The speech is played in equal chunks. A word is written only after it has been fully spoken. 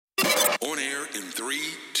3,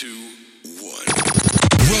 2, 1.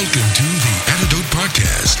 Welcome to the Antidote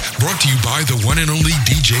podcast, brought to you by the one and only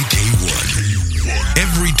DJ K1.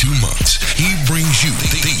 Every 2 months, he brings you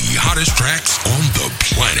the hottest tracks on the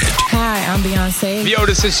planet. Hi, I'm Beyonce. Yo,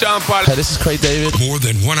 this is Sean Paul. Hey, this is Craig David. More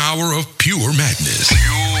than 1 hour of pure madness.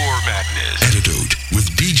 Pure madness. Antidote with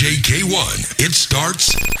DJ K1. It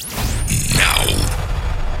starts now.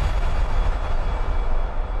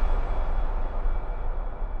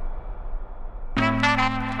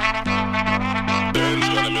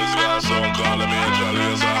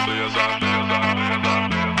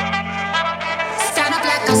 Stand up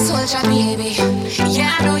like a soldier, baby.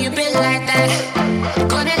 Yeah, I know you been like that.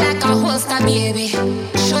 Gun it like a holster, baby.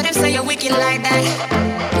 Show them say you're wicked like that.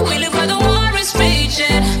 We live where the war is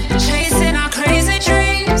raging, chasing our crazy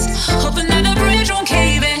dreams, hoping that the bridge won't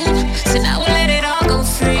cave in. So now we'll let it all go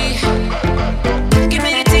free. Give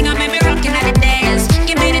me the thing, I made me rockin' at the dance.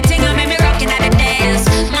 Give me the thing, I made me rockin' at the dance.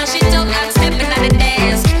 Man, she don't like stepping at the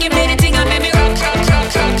dance. Give me the thing, I made me rock.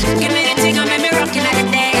 Give me the thing, I made me rockin' at the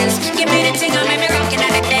dance. Give me the thing, I made me rockin'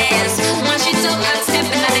 at the dance. Man, she don't like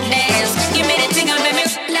stepping at the dance. Give me the thing, I made me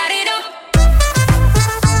light it up.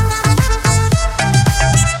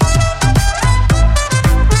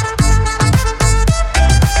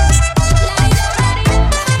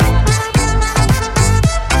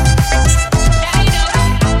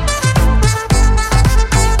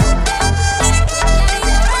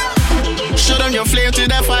 Show them your flame to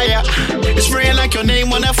the fire. It's spraying like your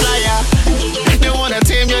name on a flyer. They wanna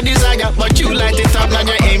tame your desire, but you light it up, now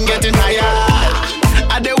your aim getting higher.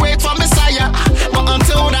 I dey wait for Messiah, but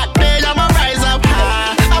until that day I'ma rise up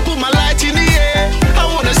high. I put my light in the air, I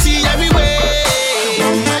wanna see everywhere.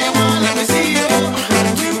 One by one, let me see you.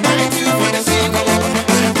 2 by 2 for the sequel.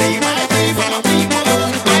 3 by 3 for my people.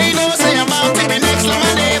 I know say I'm out to be next to my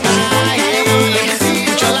neighbor. Let me see you.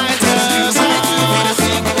 Put your lighters on. Lighters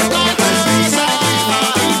on.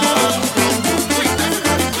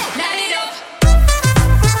 Light it up.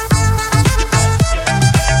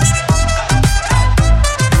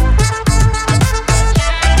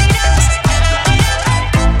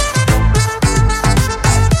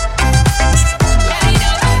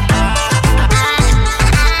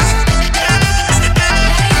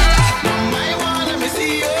 One by one, let me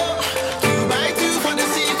see you. 2 by 2 for the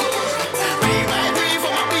sequel. 3 by 3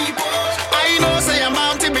 for my people. I know say I'm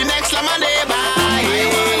bound to be next to my neighbor.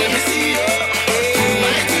 Let me see you. 2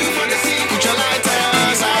 by 2 for the sequel. Put your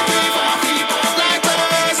lighters on. Lighters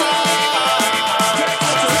on.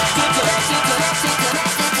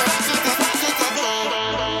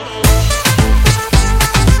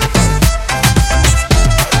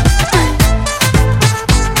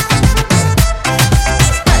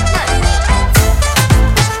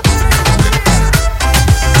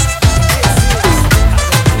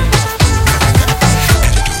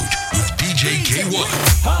 With DJ K1.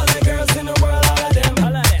 All the girls in the world, all of them.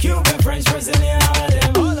 Cuban, French, Brazilian, all of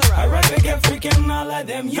them. Arabic, African, all of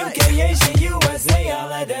them. UK, Asian, USA,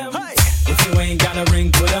 all of them. If you ain't got a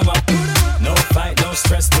ring, put them up. No fight, no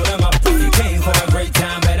stress, put them up. If you came for a great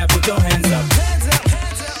time, better put your hands up.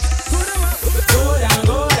 Go down,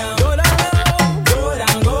 go down, go down low. Go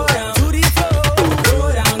down, go down to the floor.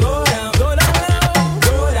 Go down, go down, go down low.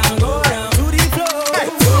 Go down, go down to the floor.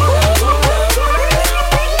 Go down, go down,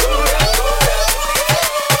 go down low.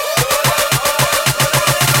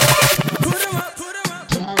 Put 'em up, put 'em up.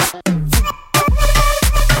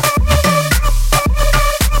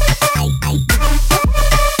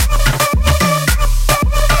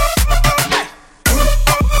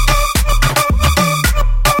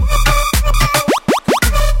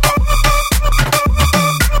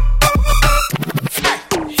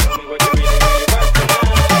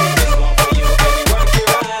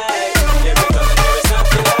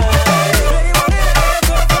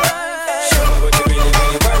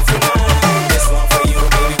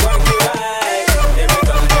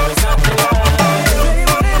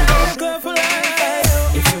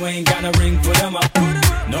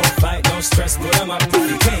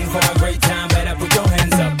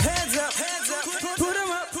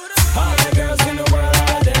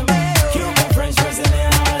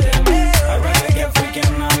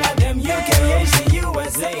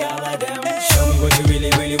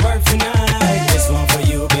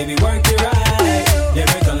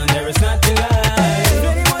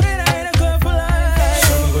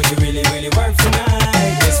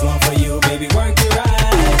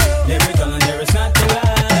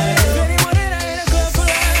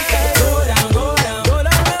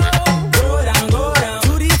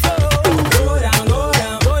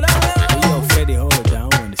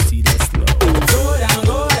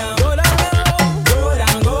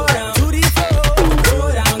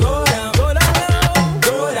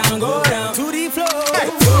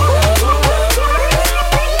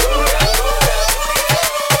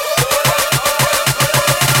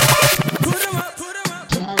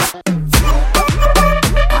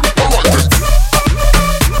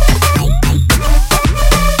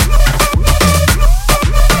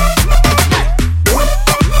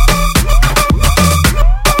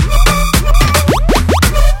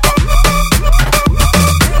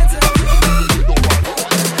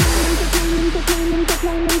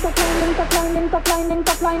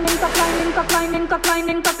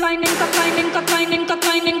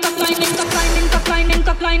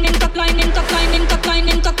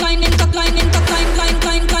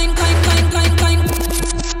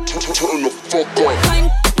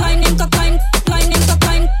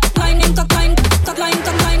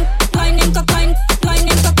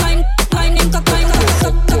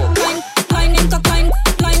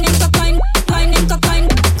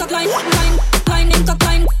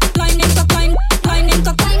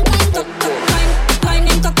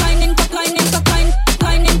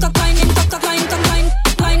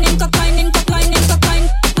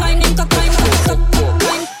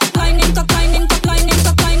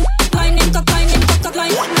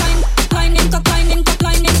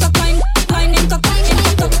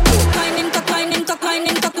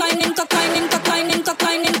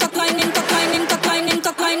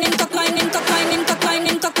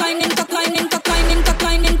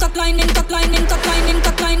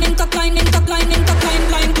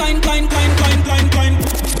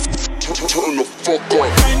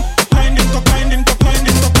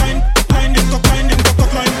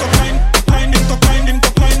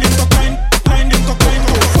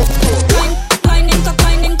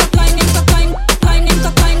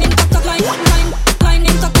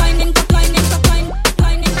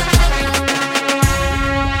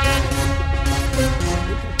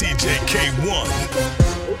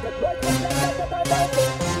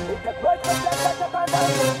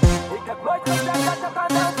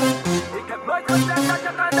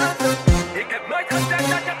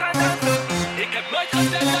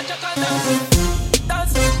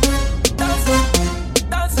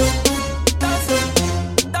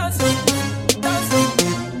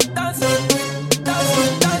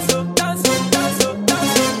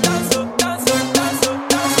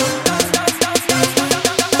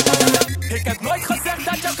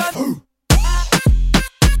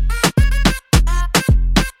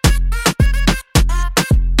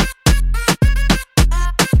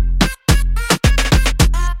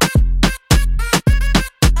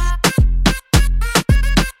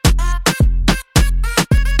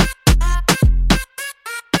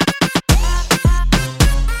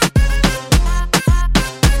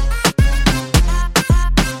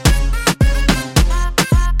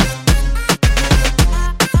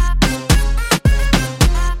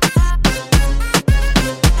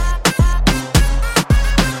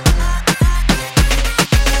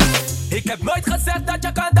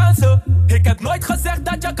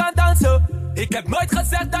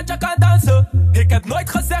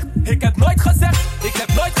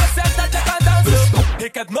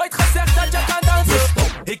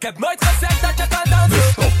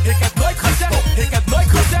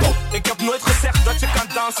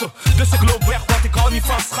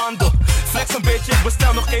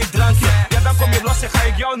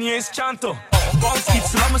 Chanto. Bounce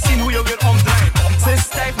iets, laat me zien hoe je weer omdraait. Ze is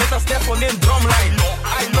stijf net als Stefan in drumlijn.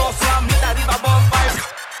 I love slam, niet arriba bong vibe.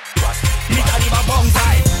 Niet arriba bong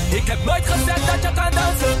vibe. Ik heb nooit gezegd dat je kan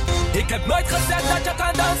dansen. Ik heb nooit gezegd dat je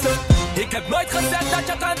kan dansen. Ik heb nooit gezegd dat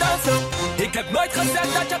je kan dansen. Ik heb nooit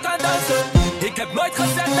gezegd dat je kan dansen. Ik heb nooit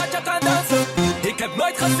gezegd dat je kan dansen. Ik heb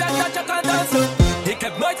nooit gezegd dat je kan dansen. Ik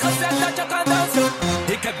heb nooit gezegd dat je kan dansen.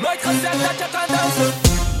 Ik heb nooit gezegd dat je kan dansen.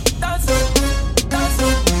 Dansen, dansen.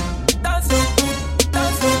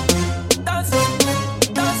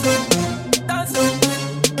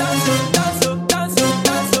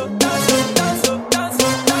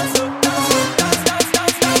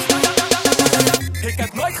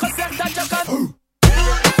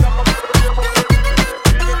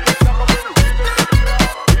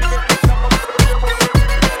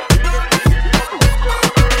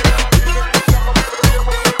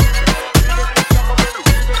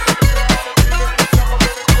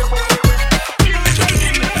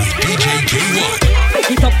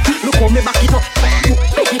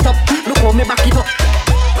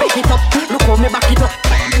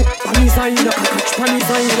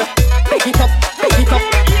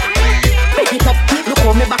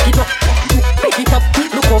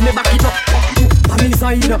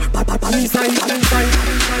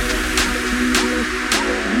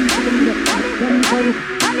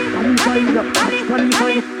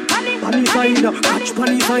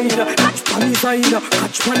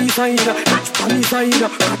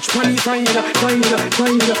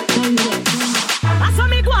 I saw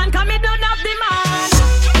me go and come, me don't have the man.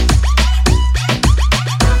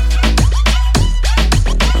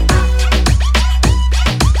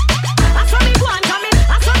 I saw me go and come,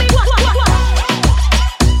 I saw me go.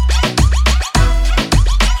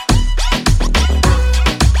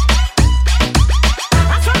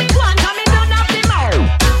 I saw me go and come, me don't have the man.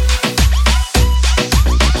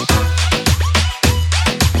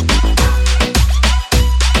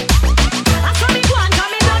 I saw me go and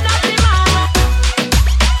come, me don't have the man.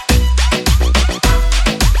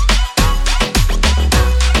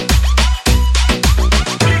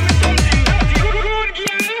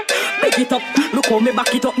 It up, look how me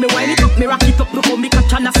back it up, me wind it up, me rock it up, look how me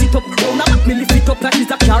catch and I sit up. Round up, me lift it up like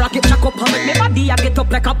it's a car, I get jack up, and make me body I get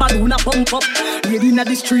up like a balloon, I pump up. Lady inna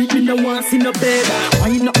the street, me no want see no bed.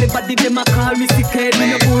 Wind up me body, them a call me sick head. Me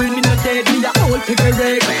no bull, me no dead, me a whole pig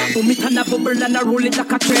reg. Boom it and a bubble and a roll it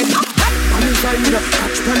like a thread. Panny side,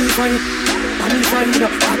 catch panny side. Panny side,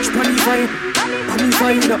 catch panny side. Panny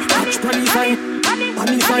side, catch panny side.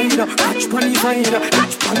 Panny side, catch panny side.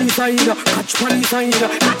 Catch panny side, catch panny side.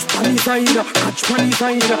 Catch panny side, catch panny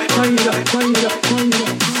side.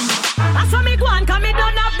 I saw me go and come, me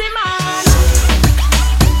don't have the man.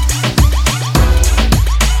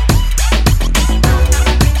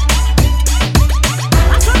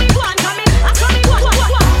 I saw me go and come, I saw me go. I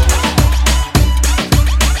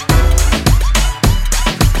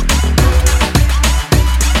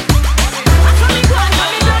saw me go and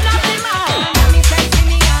come, me don't have the man. Mommy say see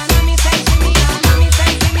me on, mommy say see me on, mommy say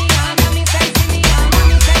see me on, mommy say see me on,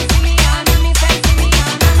 mommy say see me on, mommy say see me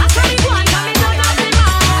on. I saw me go and come, me don't have the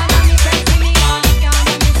man. Mommy say see me on,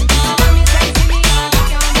 mommy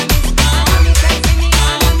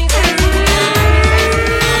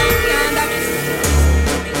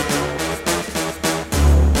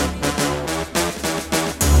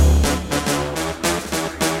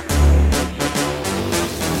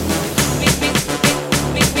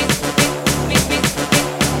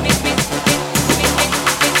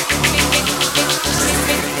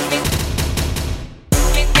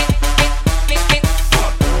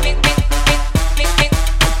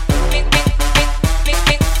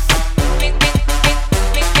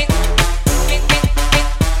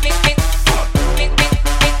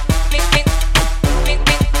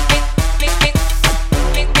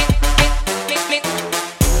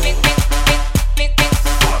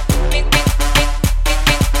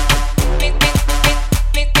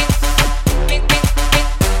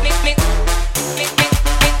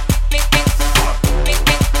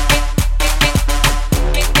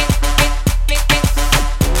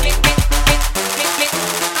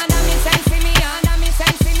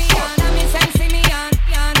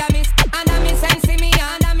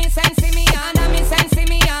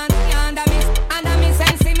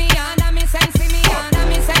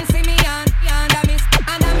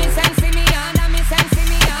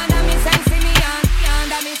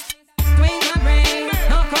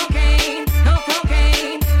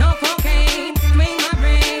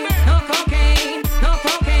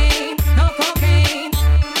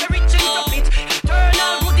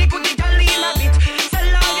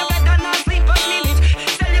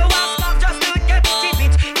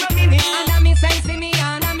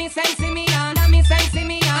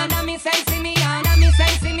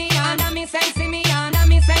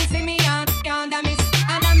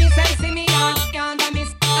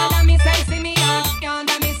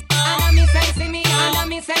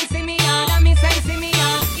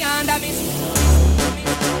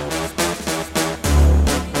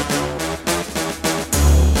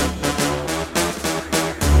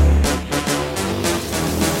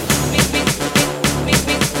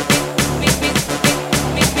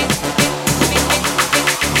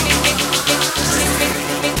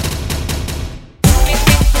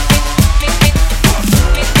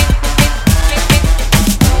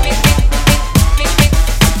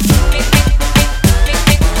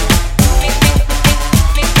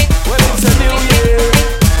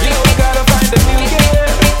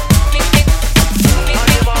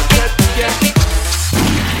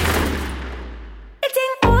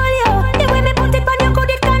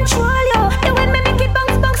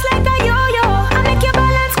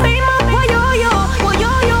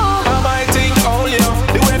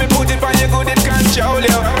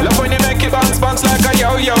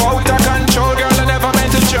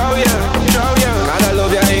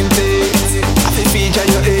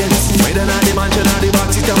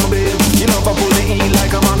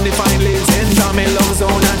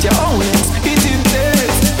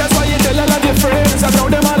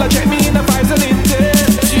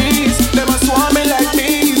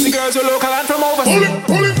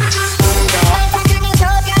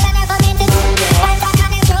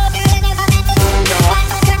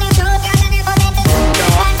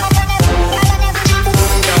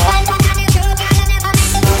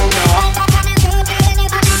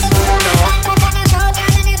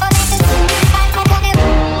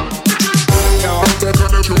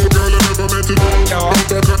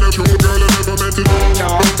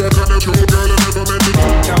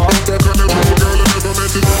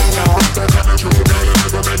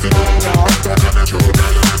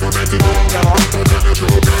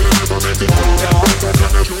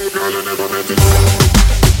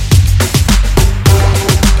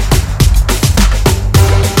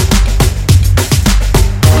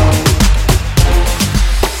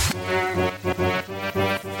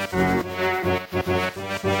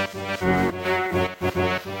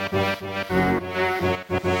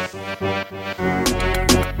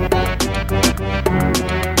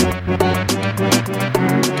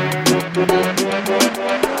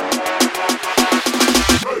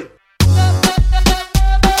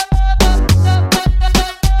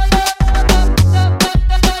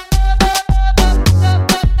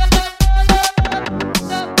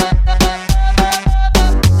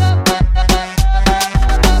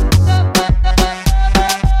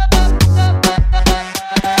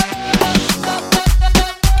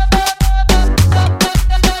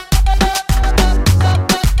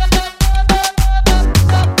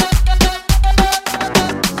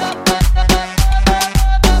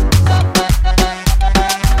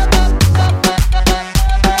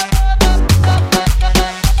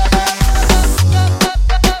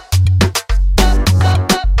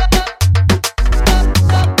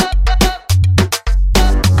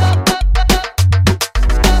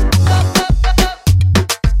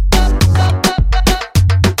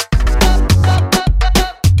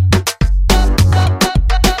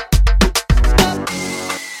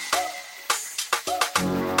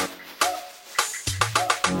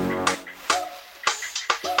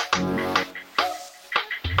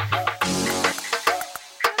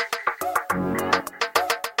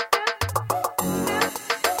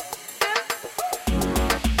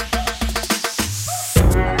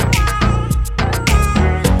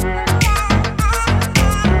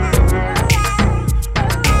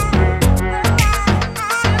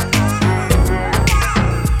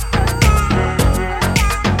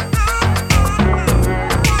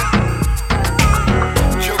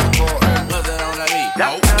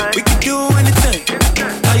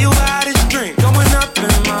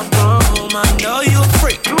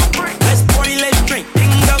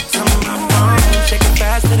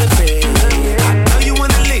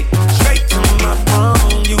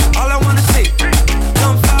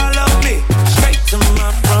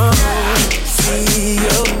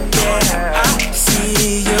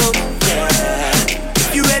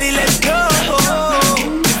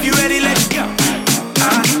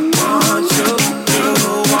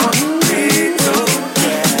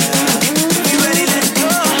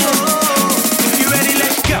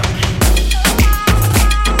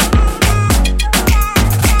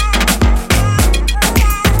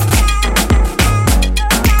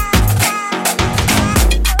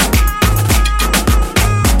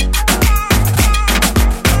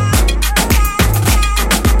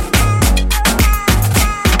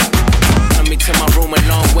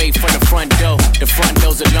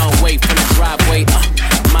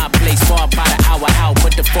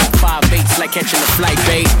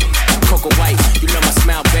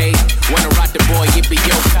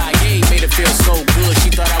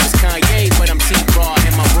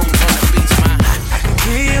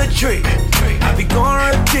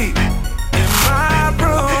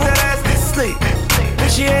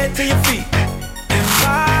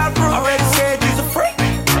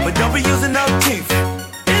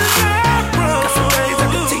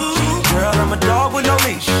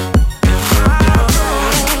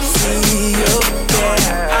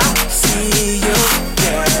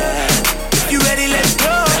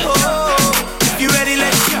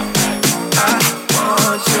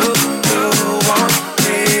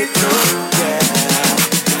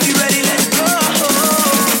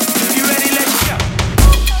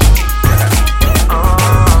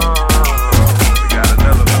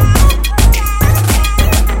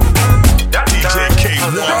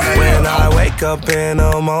Up in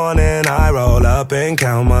the morning, I roll up and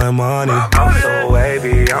count my money. I'm so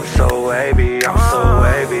wavy, I'm so wavy, I'm so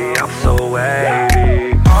wavy, I'm so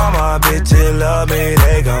wavy. All my bitches love me,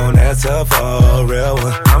 they gon' answer for a real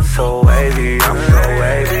one. I'm so wavy, I'm so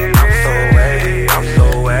wavy, I'm so wavy, I'm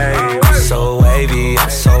so wavy. I'm so wavy, I'm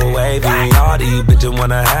so wavy. All these bitches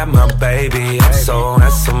wanna have my baby. I'm so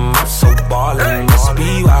handsome, I'm so ballin'. Must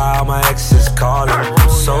be why all my exes callin'. I'm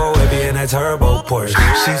so wavy in that turbo Porsche.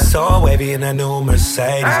 She's so wavy in that new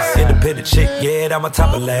Mercedes. Independent chick, yeah, I'm a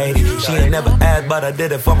type of lady. She ain't never asked, but I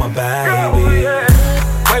did it for my baby.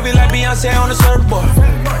 Wavy like Beyonce on the surfboard.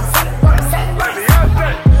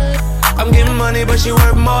 I'm getting money, but she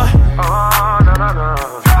worth more.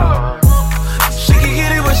 She can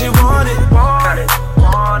get it when she want it.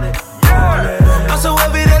 I'm so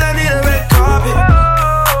wavy that I need a red carpet.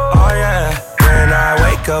 Oh yeah. When I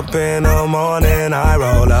wake up in the morning, I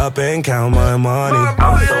roll up and count my money.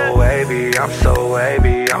 I'm so wavy, I'm so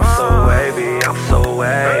wavy, I'm so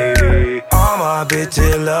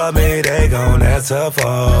bitches love me, they gon' answer for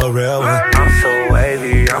a real one. I'm so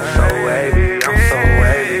wavy, I'm so wavy, I'm so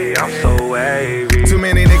wavy, I'm so wavy. Too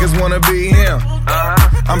many niggas wanna be him.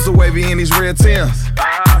 I'm so wavy in these real Timbs.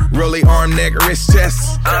 Rolly arm, neck, wrist,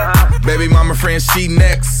 chest. Baby mama friend, she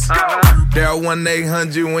next. Dial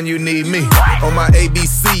 1-800 when you need me. On my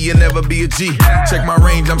ABC, you never be a G. Check my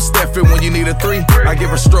range, I'm Steffin' when you need a 3. I give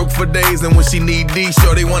her stroke for days, and when she need D,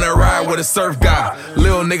 sure they wanna ride with a surf guy.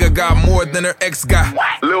 Lil' nigga got more than her ex guy.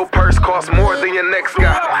 Lil' purse costs more than your next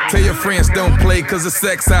guy. Tell your friends don't play cause of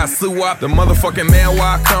sex, I sue up the motherfucking man where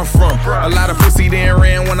I come from. A lot of pussy then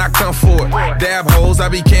ran when I come for it. Dab hoes, I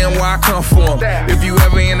be can where I come from. If you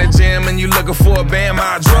ever in the gym and you looking for a bam,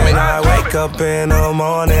 I drum it. When I wake up in the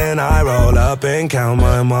morning, I roll up and count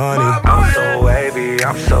my money. I'm so wavy,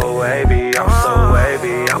 I'm so wavy, I'm so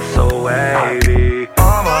wavy, I'm so wavy.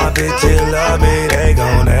 All my bitches love me, they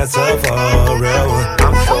gon' answer for a real one.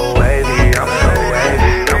 I'm so wavy, I'm so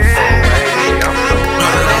wavy, I'm so wavy, I'm so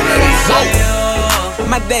wavy.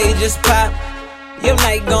 My day just pop, your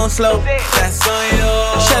night gon' slow. That's on you.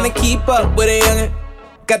 Tryna keep up with a youngin',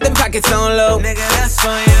 got them pockets on low. Nigga, that's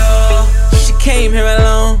on you. She came here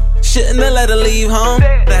alone, shouldn't have let her leave home.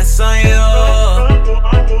 That's on you.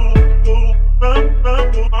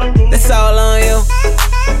 That's all on you.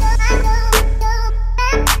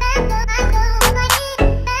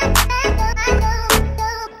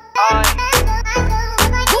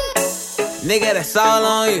 Nigga, that's all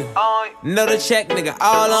on you. Know the check, nigga,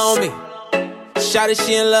 all on me. Shawty,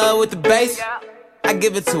 she in love with the bass. I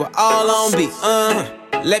give it to her all on beat.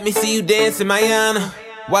 Let me see you dance in Mayana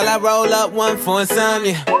while I roll up one for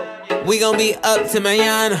insomnia. We gon' be up to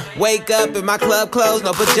Mayana. Wake up in my club clothes,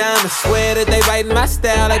 no pajamas. Swear that they biting my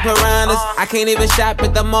style like piranhas. I can't even shop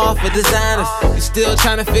at the mall for designers. You still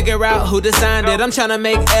tryna figure out who designed it. I'm tryna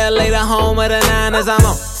make LA the home of the Niners. I'm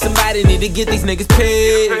on. Somebody need to get these niggas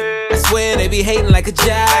paid. I swear they be hating like a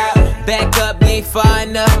job. Back up, you ain't far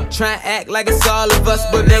enough. Try and act like it's all of us,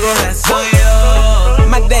 but nigga, that's on you.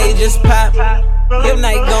 My day just pop, your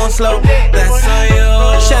night gon' slow. That's on you.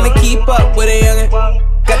 Tryna keep up with a youngin',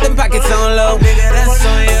 got them pockets on low. Nigga, that's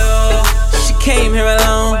on you. She came here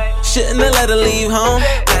alone, shouldn't have let her leave home.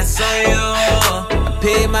 That's on you. I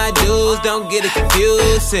paid my dues, don't get it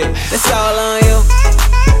confused. That's all on you.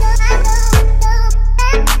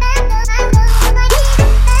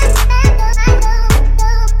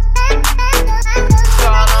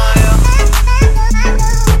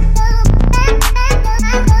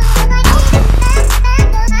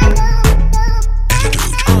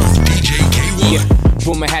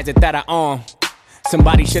 Rumor has it that I own.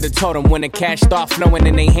 Somebody should've told them when the cash start flowing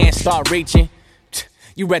and they hands start reaching.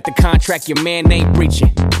 You read the contract, your man ain't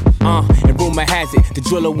breaching. And rumor has it, the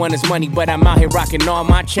jeweler want his money, but I'm out here rocking all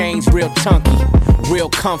my chains real chunky, real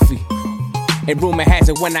comfy. And rumor has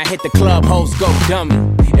it, when I hit the club, hoes go dummy.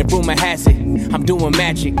 And rumor has it, I'm doing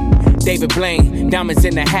magic. David Blaine, diamonds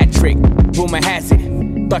in the hat trick. Rumor has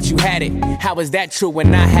it, thought you had it. How is that true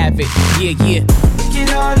when I have it? Yeah, yeah. Look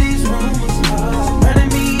at all these rumors running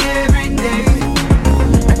me every day.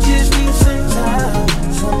 I just need some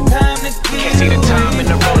time to get. Can't see the time in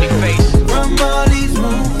the rolling face. From all these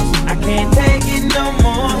rumors, I can't take it no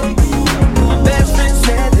more. My best friend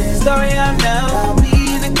said this story I know. Me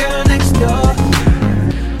and the girl next door.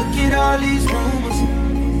 Look at all these rumors.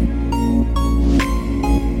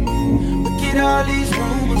 Look at all these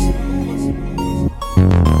rumors.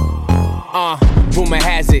 Rumor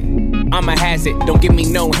has it, I'm a hazard. Don't give me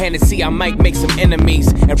no Hennessy, I might make some enemies.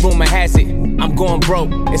 And rumor has it, I'm going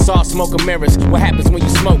broke. It's all smoke and mirrors. What happens when you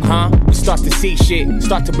smoke, huh? You start to see shit,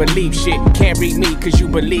 start to believe shit. Can't read me cause you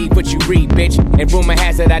believe what you read, bitch. And rumor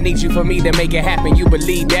has it, I need you for me to make it happen. You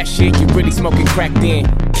believe that shit, you really smoking crack then.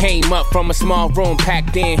 Came up from a small room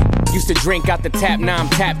packed in. Used to drink out the tap, now I'm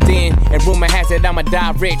tapped in. And rumor has it, I'ma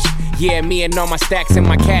die rich. Yeah, me and all my stacks in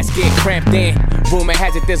my casket cramped in. Rumor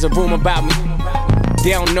has it, there's a room about me. They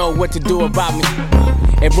don't know what to do about me.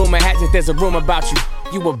 And rumor has it, there's a room about you.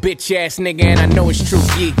 You a bitch ass nigga and I know it's true,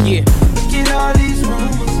 yeah, yeah. Look at all these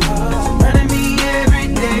rumors running me every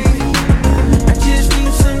day. I just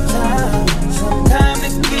need some time to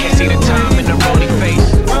get. Can't see the time in the rolling face.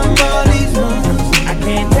 From all these rumors, I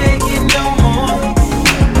can't take it no more.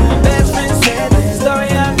 My best friend said this story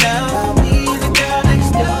I know. Me and the girl next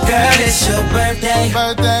door. Girl, it's your birthday.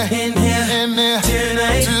 In here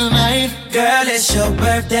tonight. Girl, it's your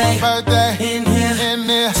birthday. In here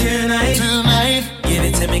tonight. Give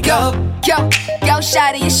it to me, go. Yo,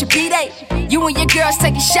 shawty, it's your B-Day. You and your girls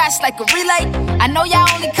taking shots like a relay. I know y'all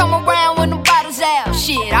only come around when the bottles out.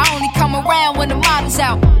 Shit, I only come around when the model's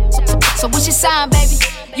out. So what's your sign, baby?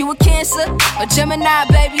 You a Cancer or Gemini,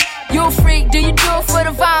 baby? You a freak, do you do it for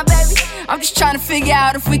the vibe, baby? I'm just trying to figure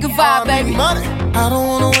out if we can vibe, baby. Money. I don't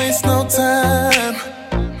wanna waste no time.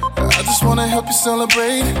 I just wanna help you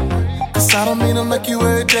celebrate. Cause I don't mean to make you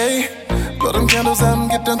every day. Blow them candles out and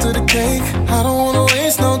get down to the cake. I don't wanna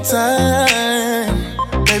waste no time.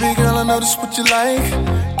 Baby girl, I know this what you like.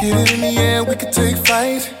 Get it in the air, we could take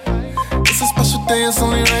flight. It's a special day, it's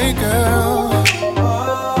only right, girl.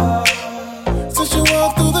 Since you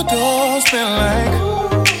walked through the door, it's been like,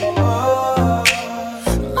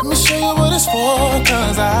 let me show you what it's for.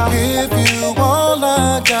 Cause I'll give you all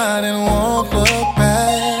I got and won't look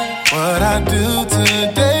back. What I do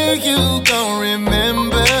today, you gon'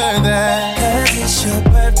 remember that. Cause it's your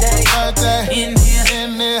birthday, in here,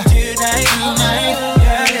 tonight.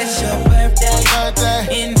 Girl, it's your birthday,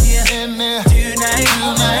 in here, tonight.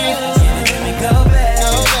 Let me go back,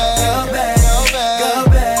 go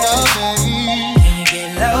back. Can you get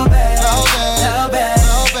low back, low back.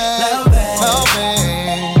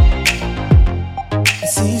 I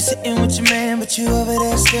see you sitting with your man, but you over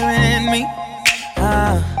there staring at me.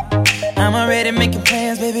 I'm already making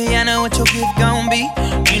plans, baby, I know what your gift gon' be.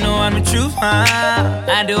 You know I'm the truth,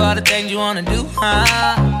 I do all the things you wanna do,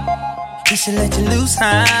 We should let you loose,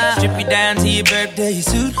 strip you down to your birthday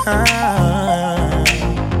suit,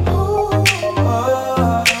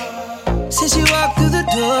 Since you walked through the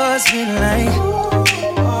door, it's been like,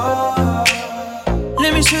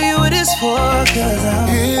 let me show you what it's for, cause I'll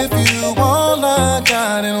give you all I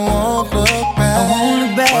got and won't look back. I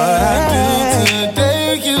want it back. What I do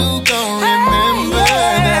today, you gon' remember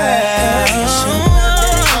that.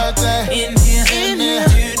 In here,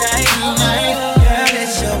 tonight. Girl,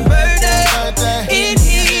 it's your birthday. In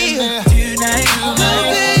here, tonight. Oh,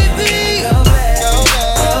 baby. Go back.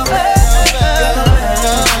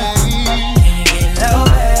 Can you get low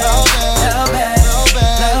back?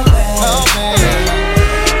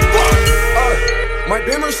 My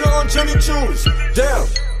Beamer still on Jimmy Choo's. Damn.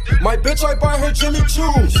 My bitch, I buy her Jimmy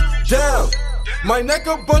Choo's. Damn. My neck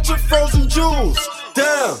a bunch of frozen jewels.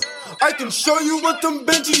 Damn. I can show you what them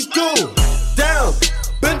Benjis do. Damn.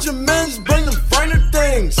 Benjamins bring them finer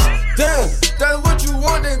things. Damn. That's what you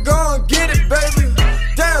want, then go and get it, baby.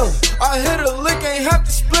 Damn. I hit a lick, ain't have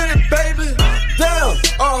to split it, baby. Damn.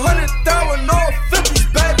 100,000, all 50s,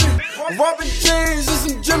 baby. Robin jeans and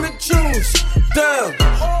some Jimmy Choo's. Damn.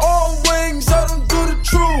 All wings, I don't do the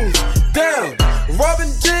truths. Damn.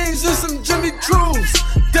 Robin jeans and some Jimmy Choo's.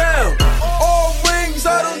 Damn. All wings,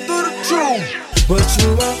 I don't do the truth. What you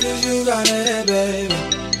want is you got it, baby.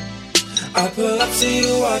 I pull up, see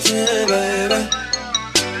you watching, baby.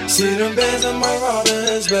 See them bands on my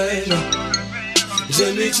Robins, baby.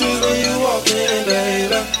 Jimmy Choo's when you walk in,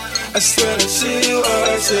 baby. I swear that she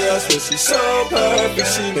works it. I swear she's so perfect.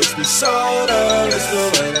 She makes me so nervous the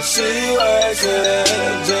way that she works it.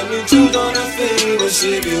 Jimmy Choo's on her feet when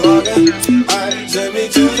she be walking. Jimmy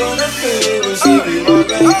Choo's on her feet when she be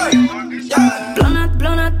walking. Blown out,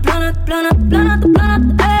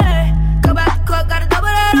 ayy. Go back to court, gotta double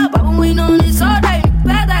that up. I've been waiting on this all day.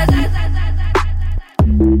 Bad that shit.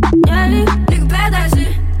 Yeah, nigga, bad that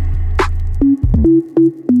shit.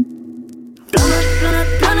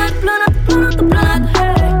 Blown out,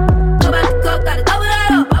 hey. Go back to court, gotta double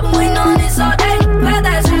that up. I've been waiting on this all day. Bad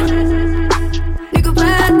that shit. Nigga,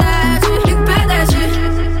 bad that shit.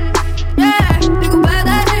 Yeah, nigga, bad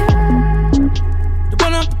that shit.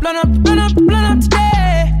 Blown up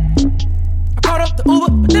today. I caught up the Uber,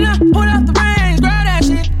 but then I put out the reins. Grab that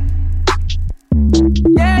shit.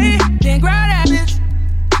 Yeah, then grab that bitch.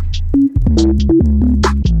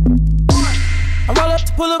 I roll up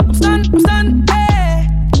to pull up, I'm stunned, hey.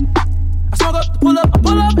 I smoke up to pull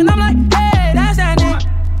up, and I'm like, hey, that's that nigga.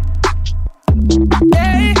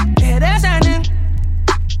 Yeah, that's that nigga.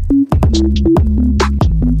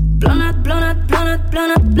 Blown out,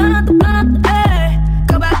 ayy.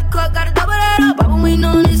 Go back to court, gotta double that up. I've been waiting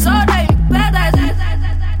on this all day. Bad that shit.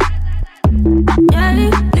 Yeah,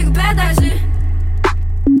 nigga, bad that shit.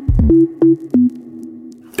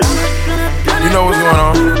 You know what's going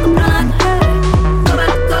on? Go back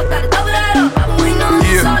to court, gotta double that up. I've been waiting on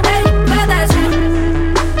this all day. Bad that shit.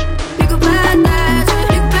 Nigga, bad that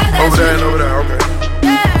shit. Over there and over there, okay.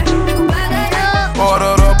 Yeah, nigga, bad that shit.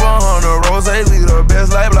 Ordered up 100 roses, leave the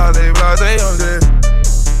best like blase, on that.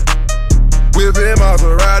 Whipping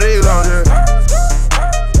Maseratis on that.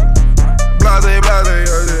 Blase, on that. Blase,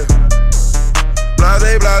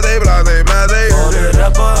 on that. Ordered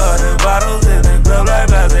up 100 bottles in the club like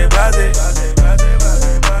blase.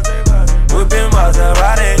 Whipping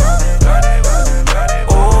Maserati.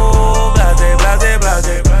 Oh, blase.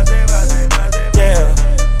 Yeah,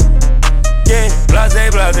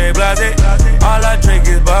 blase. blase, blase. All I drink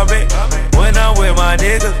is Bombay. When I'm with my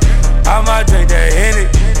niggas, I might drink that Henny.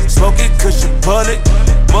 Smoking cushion public,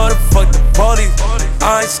 motherfuck the police.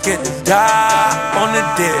 I ain't scared to die on the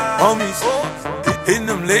dead homies. Hitting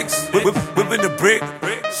them licks, whipping the brick.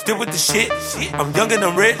 Still with the shit. I'm young and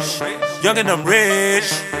I'm rich, young and I'm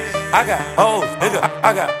rich. I got hoes, nigga,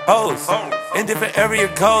 I got hoes in different area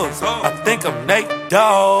codes. I think I'm Nate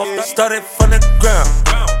Dogg. Started from the ground,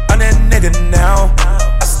 I'm that nigga now.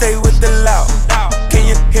 I stay with the loud. Can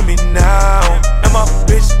you hear me now? And my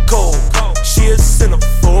bitch cold, she a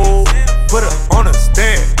centerfold. Put her on a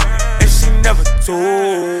stand, and she never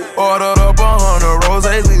told. Ordered up 100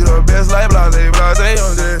 roses, we the best like blase, blase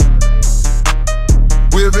on this.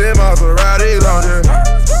 Whipping Maserati on this.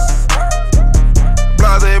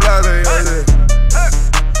 Blase, blase on this.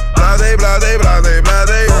 Blase, blase, blase,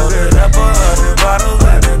 blase on this. Ordered up 100 bottles,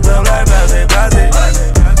 and it look like blase, blase.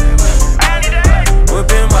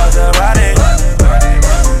 Whipping Maserati.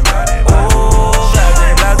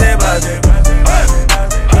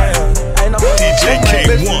 DJ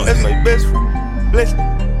K1. That's my best friend. Bless me.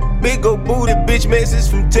 Big ol' booty bitch message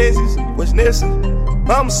from Texas. What's Nessa?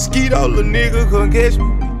 I'm a skeet, all the nigga come catch me.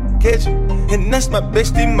 Catch me. And that's my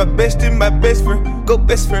bestie, my bestie, my best friend. Go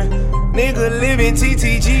best friend. Nigga living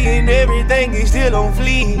TTG and everything is still on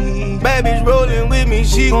fleek. Bad bitch rolling with me,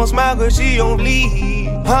 she gon' smile cause she on bleed.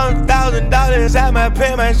 $100,000 out my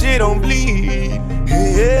pay, my shit on bleed.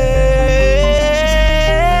 Yeah.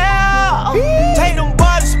 Take them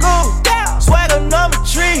boys to school. Swagger number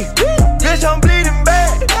 3. Bitch, I'm bleeding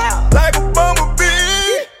bad like a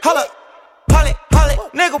bumblebee. Holla, holly, holly,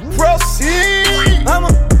 nigga, proceed. I'ma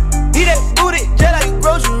eat that booty just like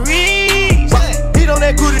groceries. Eat on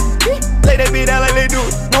that booty, lay that bitch out like they do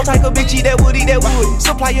it. No type of bitch eat that wood, eat that wood.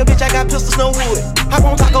 Supply your bitch, I got pistols, no wood. Hop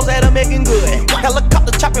on tacos that are making good.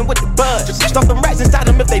 Helicopter chopping with the buzz. Stuff them rats inside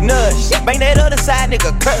them if they nudge. Bang that other side,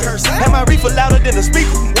 nigga, curse. Have my reefer louder than the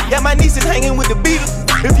speaker. Got my nieces hanging with the Beatles.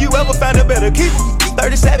 If you ever found a better keeper.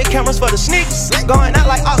 37 cameras for the sneakers. Going out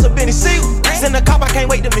like Oscar Benny Seal. Send a cop, I can't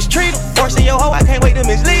wait to mistreat him. Forcing your hoe, I can't wait to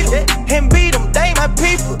mislead him. And beat him, they my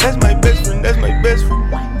people. That's my best friend, that's my best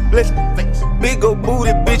friend. Bless me. Big ol'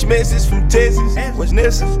 booty bitch message from Texas. What's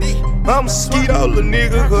Nessa? I'm a skeet, all the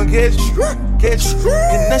nigga gon' catch you. Catch you.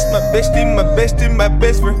 And that's my bestie, my bestie, my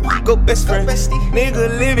best friend. Go best friend. Nigga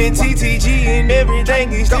living TTG and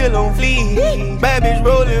everything is still on fleek. Bad bitch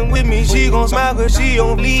rolling with me, she gon' smile cause she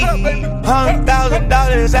on bleed.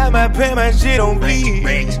 $100,000 out my pay, my shit on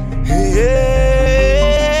bleed. Yeah.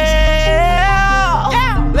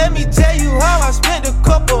 Let me tell you how I spent a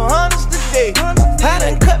couple hundreds today. I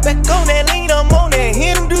done cut back on that lean, I'm on that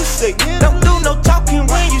hit him do say. Don't do no talking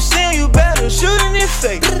when you sin, you better shoot in his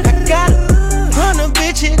face. I got 100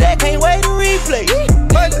 bitches that can't wait to replay.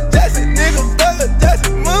 Michael Jackson, nigga, Michael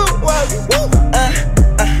Jackson, moonwalking.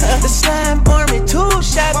 The slime army, 2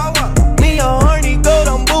 shots. Me a horny goat,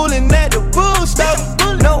 I'm bulling at the pool stop.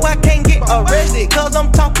 No, I can't get arrested, cause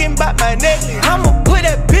I'm talking about my necklace. I'ma put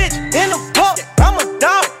that bitch in the book. I'm a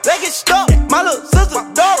dog, they get stuck. My little sister,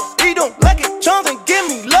 dog, he don't like it, chums and give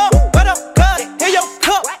me love. What up, cuz? Here your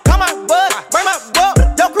cup, call my bud, bring my buck.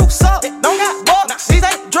 Your crew suck, don't got bucks, these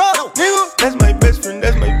ain't drugs, nigga. That's my best friend,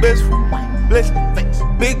 that's my best friend. Bless me.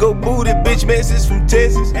 Big ol' booty bitch message from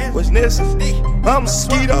Texas. What's Nessa? I'm a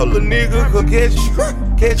skeet, all the nigga gon' catch you.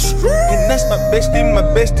 Catch you. And that's my bestie, my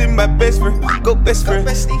bestie, my best friend. Go best friend.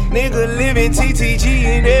 Nigga living TTG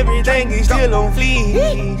and everything is still on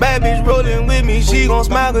fleek. Bad bitch rolling with me, she gon'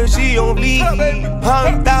 smile cause she on bleed.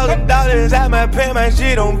 $100,000 out my pay, my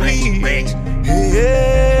shit on bleed.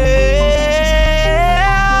 Yeah.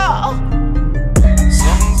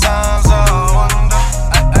 Sometimes I wonder.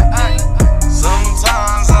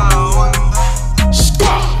 Sometimes I wonder.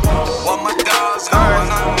 What my dogs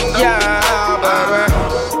going under. Yeah, baby.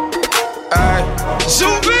 Ay,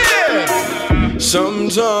 zoom in.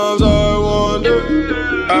 Sometimes I wonder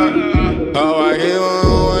how I get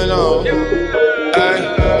going on. Ay,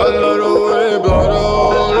 I love the way you blow the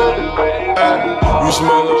hole. Ay, you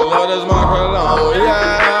smell a lot, that's my cologne.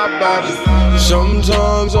 Yeah, baby.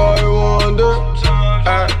 Sometimes I wonder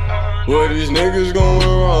where these niggas going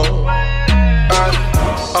wrong.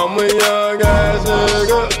 I'm a young ass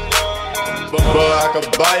nigga, but I could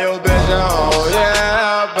buy your bitch at home.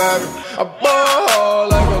 Yeah, baby. I ball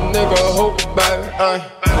like a nigga hoop, baby.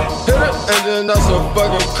 Hit the engine, that's a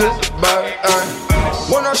fucking coupe, baby.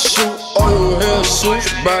 When I shoot, all you hear is shoot,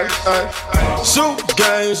 baby. Shoot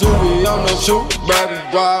games, who be on the shoot, baby.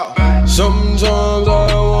 Wow. Sometimes I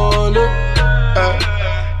wonder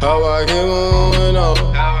how I get going on.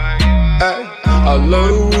 I love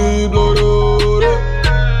the way you blow the hood up.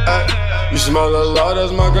 You smell a lot,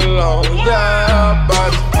 that's my cologne. Yeah,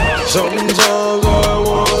 baby. Sometimes I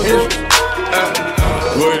wonder,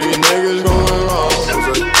 where these niggas going wrong?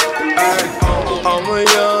 I'm a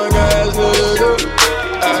young ass nigga,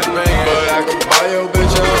 but I can buy your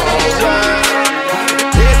bitch a home.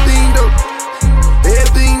 Everything dope,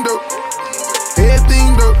 everything dope, everything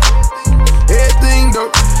dope, everything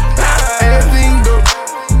dope, everything dope,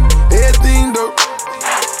 everything dope,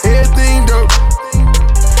 everything dope.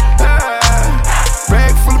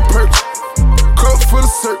 Bag full of perks, coat full of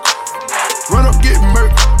search, run up get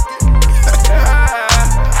murked.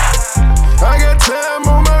 I got time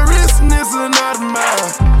on my wrist and it's not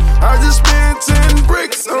mine. I just spent 10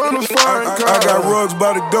 bricks on a foreign car. I got rugs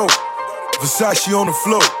by the door, Versace on the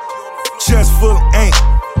floor, chest full of ink,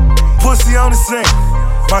 pussy on the sink,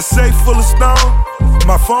 my safe full of stone,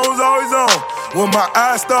 my phone's always on. When my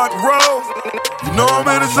eyes start to roll, you know I'm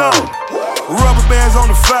in the zone. Rubber bands on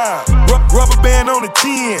the 5, rubber band on the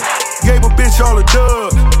 10. Gave a bitch all the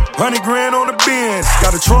dubs, 100 grand on the Benz.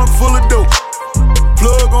 Got a trunk full of dope,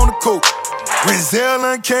 plug on the coke. Renzel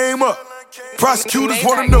and came up, prosecutors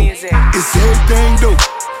wanna know, is everything dope?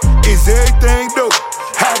 Is everything dope?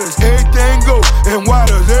 How does everything go? And why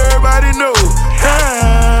does everybody know?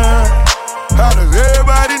 How does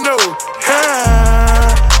everybody know?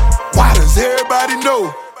 Why does everybody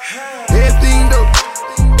know? Everything dope,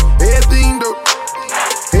 everything dope,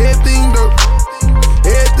 everything dope,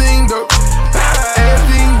 everything dope,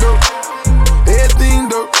 everything dope, everything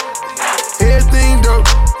dope, everything dope.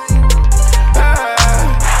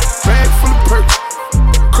 Bag full of perks,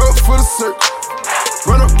 coat full of search,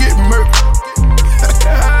 run up get murked.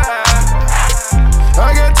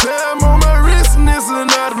 I got time on my wrist and it's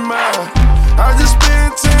not mine. I just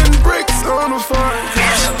spent 10 bricks on a foreign car.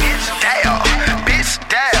 Bitch down, bitch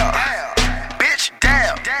down,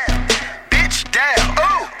 bitch down,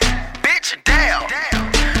 oh, bitch down,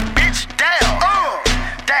 bitch down, oh,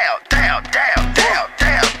 down, down, down, down,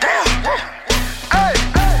 down, down. Hey,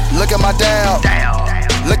 look at my down,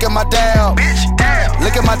 look at my down, bitch down,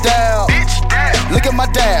 look at my down, bitch down, look at my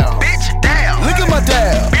down, bitch down, look at my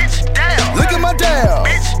down, bitch down, look at my down,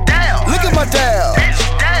 bitch down, look at my down, bitch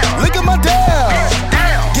down, look at my down.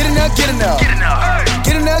 Get in there, get in there, get in there,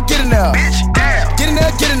 get in there, get in there, bitch down, get in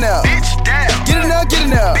there, get in there, bitch down, get in there, get in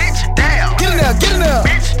there, bitch down, get in there, get in there,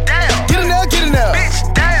 bitch down, get in there, get in there, bitch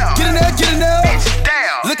down, get in there, get in there, bitch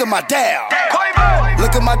down. look at my down,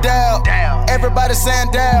 look at my down, everybody saying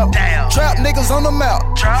down, trap niggas on the mouth,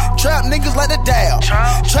 trap niggas like the down,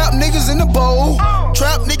 trap niggas in the bowl,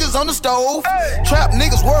 trap niggas on the stove, trap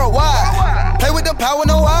niggas worldwide, play with the power,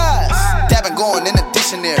 no eyes, dabbing going in the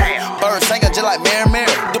dictionary, bird singing just like Mary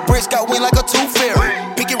Mary, the bricks got wing like a tooth fairy,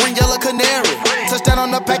 pinky ring yellow canary, touchdown on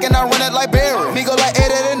the pack and I run it like Barry, me go like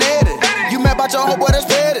Eddie and Eddie, you mad about your homeboy that's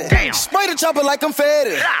petty, spray the chopper like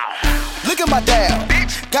confetti, look at my dab,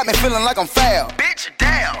 got me feeling like I'm foul,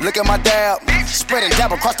 look at my dab, spread and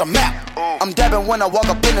dab across the map, I'm dabbing when I walk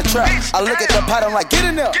up in the trap, I look at the pattern like get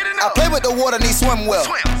in there, I play with the water, need swim well,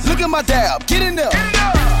 look at my dab, get in there,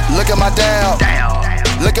 look at my dab,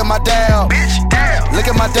 look at my dab, look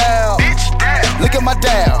at my dab, look at my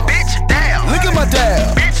dab, look at my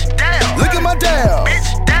dab, look at my dab,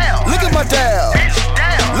 look at my dab,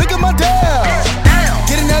 look at my dab,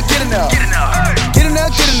 get in there, get in there, get in there,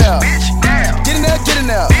 get in there, get in there, get in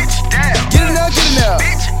there, get in there, get in there,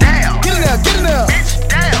 get in there, get in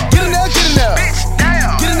there, get in there, get in there,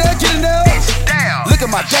 get in there, get in there, look at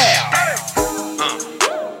my dab.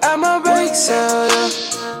 I'm a break sale, yeah.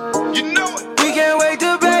 You know it. We can't wait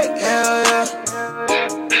to break, hell yeah.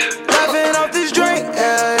 Laughing off this drink,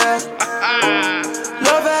 hell yeah.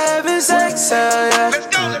 Love for having sex, hell yeah. Let's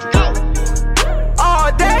go, let's go.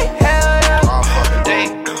 All day, hell yeah. All fucking day.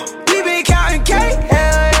 We been counting cake,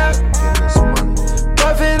 hell yeah.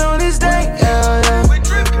 Puffing on this day, hell yeah.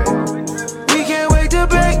 We can't wait to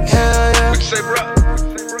break, hell yeah. What you say, bro?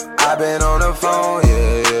 I've been on the phone, yeah.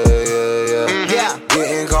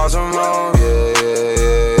 Getting calls from home,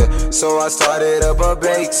 yeah. So I started up a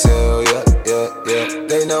bake sale, yeah.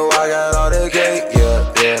 They know I got all the cake,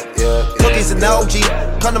 yeah. Cookies and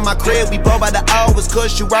OG, come to my crib, we blow by the hours,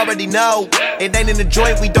 cause you already know. It ain't in the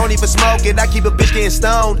joint, we don't even smoke it. I keep a bitch getting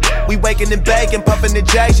stoned. We waking and baking, puffing the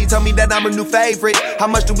J. She told me that I'm her new favorite. How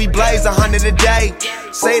much do we blaze? 100 a day.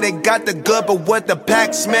 Say they got the good, but what the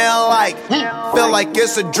pack smell like? Feel like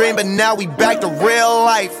it's a dream, but now we back to real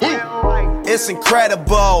life. It's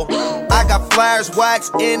incredible. I got flyers, wax,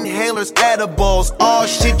 inhalers, edibles, all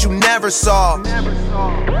shit you never saw.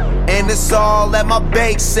 And it's all at my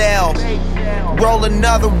bake sale. Roll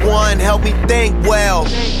another one, help me think well.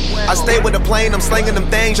 I stay with the plane, I'm slinging them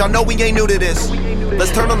things. Y'all know we ain't new to this.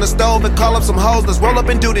 Let's turn on the stove and call up some hoes. Let's roll up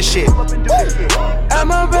and do this shit. At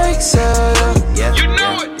my bake sale, yeah. You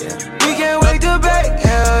know it. Yeah. We can't wait to bake,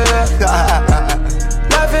 hell yeah.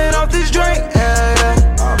 Laughing off this drink, hell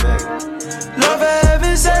yeah. Oh, man. Love for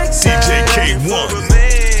heaven's sake, DJ K1.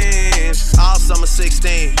 All summer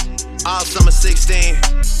 16, all summer 16.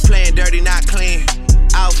 Playing dirty, not clean.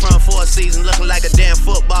 Out front for a season, looking like a damn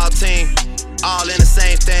football team. All in the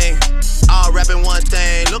same thing, all rapping one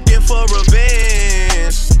thing. Looking for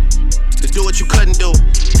revenge, to do what you couldn't do.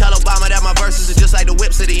 Tell Obama that my verses are just like the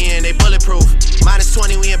whips at the end, they bulletproof.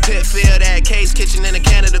 -20, we in Pitfield at K's Kitchen in the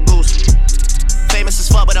Canada Goose. Famous as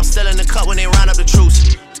fuck, but I'm still in the cut when they round up the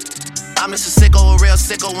troops. I'm just a sicko, a real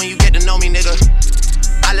sicko when you get to know me, nigga.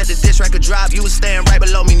 I let the diss record drop, you was staying right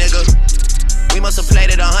below me, nigga. We must have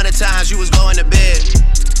played it 100 times, you was going to bed.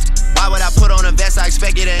 Why would I put on a vest? I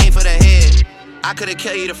expect you to aim for the head. I could've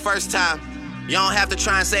killed you the first time. You don't have to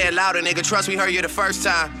try and say it louder, nigga. Trust we heard you the first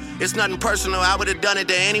time. It's nothing personal, I would've done it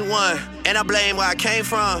to anyone. And I blame where I came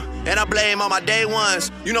from, and I blame all my day ones.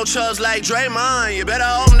 You know Chubbs like Draymond, you better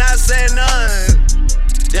hope not say none.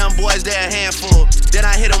 Them boys, they're a handful. Then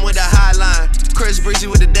I hit them with the high line. Chris Breezy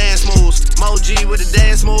with the dance moves. Mo G with the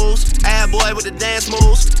dance moves. Ad Boy with the dance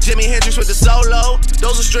moves. Jimi Hendrix with the solo.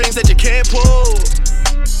 Those are strings that you can't pull.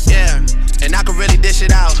 Yeah, and I can really dish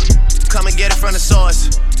it out. Come and get it from the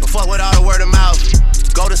source. But fuck with all the word of mouth.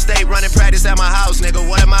 Golden State running practice at my house, nigga.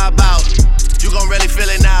 What am I about? You gon' really feel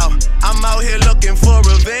it now. I'm out here looking for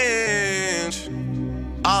revenge.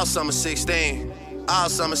 All summer 16. All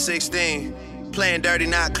summer 16. Playing dirty,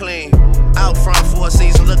 not clean. Out front for a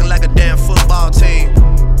season, looking like a damn football team.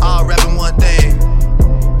 All rapping one thing.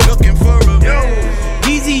 Looking for revenge.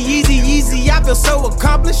 Yeezy, Yeezy, Yeezy, I feel so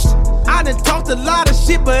accomplished. I done talked a lot of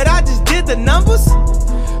shit, but I just did the numbers.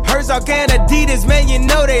 Herzog and Adidas, man, you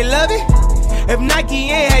know they love it. If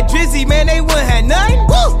Nike ain't had Drizzy, man, they wouldn't have nothing.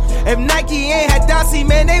 Woo! If Nike ain't had Dossie,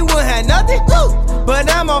 man, they wouldn't have nothing. Woo! But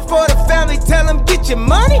I'm all for the family, tell them get your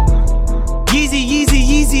money. Yeezy, Yeezy,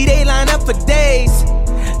 Yeezy, they line up for days.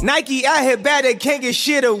 Nike out here bad, they can't get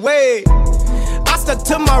shit away. I stuck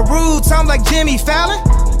to my roots, I'm like Jimmy Fallon.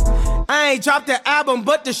 I ain't dropped the album,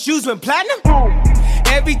 but the shoes went platinum.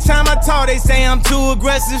 Every time I talk, they say I'm too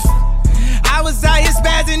aggressive. I was out here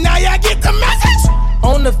spazzing, now y'all get the message.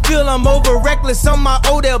 On the field, I'm over reckless on my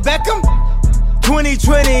Odell Beckham.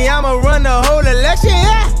 2020, I'ma run the whole election,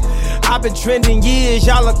 yeah. I've been trending years,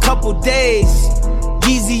 y'all a couple days.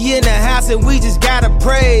 Yeezy in the house and we just gotta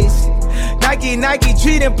praise. Nike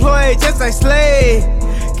treat employees just like slave.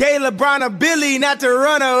 Gay LeBron or Billy not to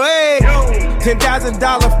run away.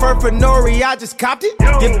 $10,000 fur for Nori, I just copped it.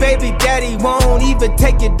 Your baby daddy won't even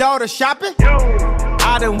take your daughter shopping.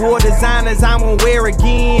 I done wore designers I won't wear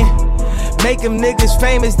again. Make them niggas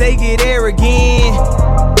famous, they get arrogant.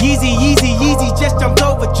 Yeezy, Yeezy, Yeezy, just jumped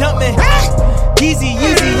over jumping. Yeezy,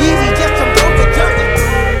 Yeezy, Yeezy, just jumped over jumping.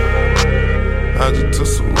 I just took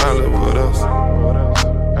some mileage with us.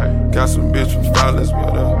 Got some bitch from Violence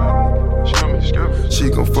with us. She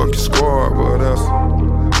gon' fuck your squad with us.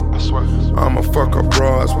 I'ma fuck her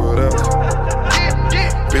bras with us.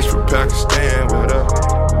 Bitch from Pakistan with us.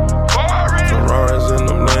 Ferraris in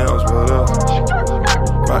them nails with us.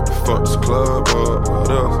 About to fuck this club up with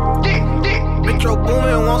us. Metro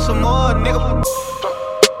Boomin, want some more, nigga.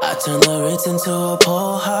 I turn the Ritz into a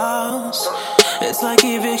poor house. It's like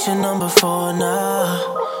eviction number 4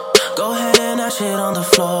 now. Go ahead and that shit on the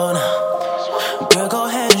floor now. Girl, go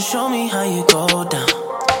ahead and show me how you go down.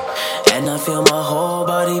 And I feel my whole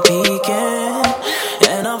body peeking.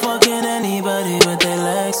 And I'm fucking anybody with their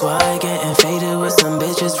legs wide. Getting faded with some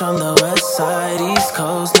bitches from the west side. East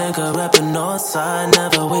Coast, nigga reppin' north side.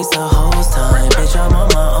 Never waste a hoe's time. Bitch, I'm on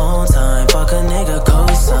my own time. Fuck a nigga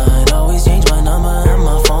cosign. Always change my number and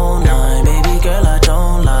my phone line. Baby girl, I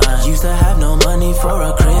don't lie. Used to have no money for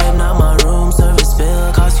a crib. Now my room service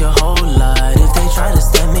bill cost your whole lot. If they try to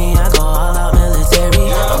step me, I go all out military.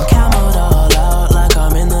 I'm camoed all out like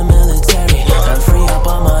I'm in the military. I'm free up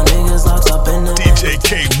all my niggas locked up in the DJ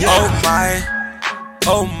K1.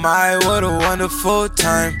 Oh my, what a wonderful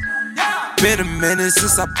time. Been a minute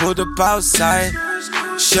since I pulled up outside.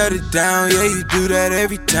 Shut it down, yeah, you do that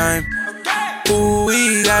every time. Ooh,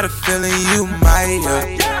 we got a feeling you might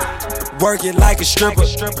work it like a stripper.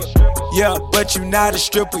 Yeah, but you not a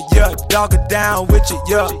stripper, yeah. Dog it down with you,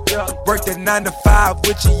 yeah. Work that 9 to 5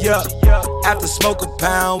 with you, yeah. After smoke a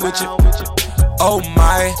pound with you. Oh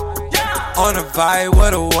my, on a vibe,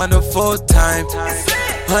 what a wonderful time.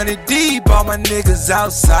 100 deep, all my niggas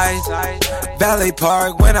outside. Valet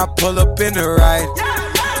Park when I pull up in the ride.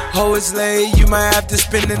 Oh, it's late, you might have to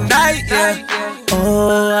spend the night, yeah.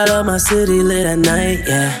 Oh, I love my city lit at night,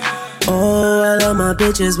 yeah. Oh, I love my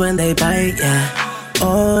bitches when they bite, yeah.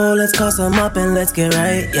 Oh, let's call some up and let's get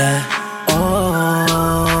right, yeah.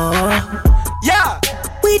 Oh, yeah.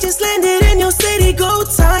 We just landed in your city, go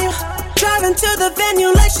time. Driving to the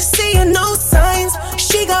venue like she's seeing no signs.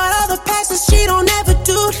 She got all the passes, she don't ever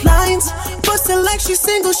do lines. Bustin' like she's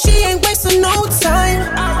single, she ain't wasting no time.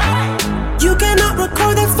 You cannot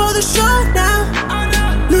record that for the show now.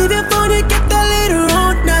 Leave your phone and get that later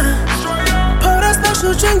on now. Pour that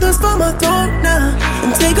special drink that's for my throat now.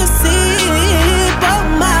 And take a sip,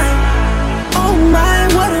 oh my,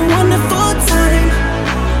 what a wonderful time.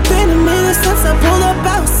 Been a minute since I pulled up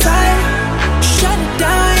outside. Shut it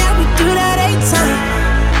down, yeah, we do that 8 times.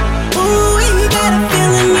 Ooh, we got a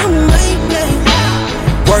feeling you might make.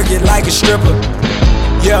 Work it like a stripper,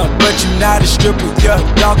 yeah, but you not a stripper, yeah.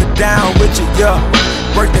 Dog it down with you, yeah.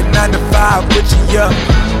 Work that 9 to 5 with you, yeah.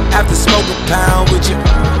 After smoke a pound with you.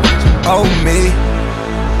 Oh me,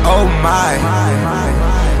 oh my.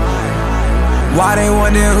 Why they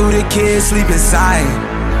wonder who the kids sleep inside?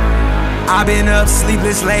 I been up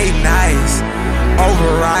sleepless late nights.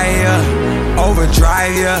 Override ya,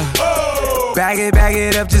 overdrive ya. Bag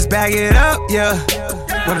it up, just bag it up, yeah.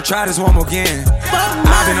 Wanna try this one more again.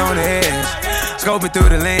 I've been on the edge, scoping through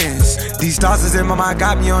the lens. These thoughts is in my mind,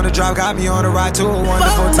 got me on the drive, got me on the ride to a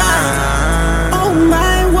wonderful time. Oh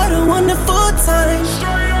my, what a wonderful time.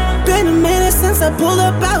 Been a minute since I pulled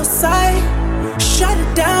up outside. Shut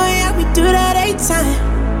it down, yeah, we do that 8 times.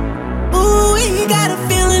 Ooh, we got a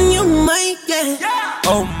feeling you might get.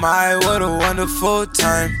 Oh my, what a wonderful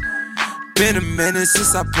time. Been a minute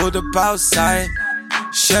since I pulled up outside.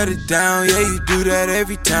 Shut it down, yeah, you do that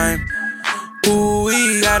every time. Ooh,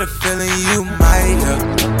 we got a feeling you might,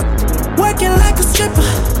 yeah. Working like a stripper,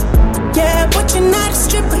 yeah, but you're not a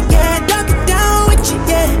stripper, yeah. Dog it down with you,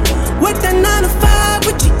 yeah. Work that 9 to 5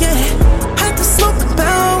 with you, yeah. Had to smoke a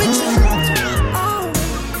pound with you.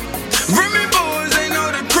 Remy boys, they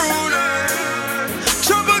know the crew name.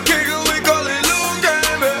 Chopper kicker, we call it Lou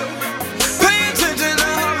Game. Pay attention to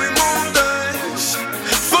how we move things.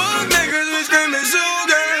 Fuck niggas, we screaming Zoo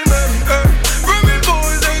Game. Remy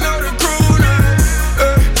boys, they know the crew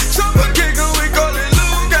name. Chopper kicker, we call it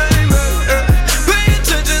Lou Game. Pay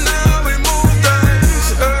attention to how we move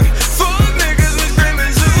things. Fuck niggas, we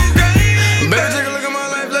screaming Zoo Game. Baby, take a look at my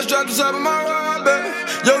life, let's drop the top of my ride, baby.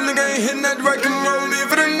 Yo, nigga ain't hitting that right, come roll me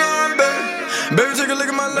for the nine, baby. Baby, take a look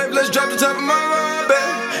at my life, let's drop the top of my ride,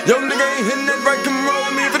 baby. Yo, nigga ain't hitting that right, come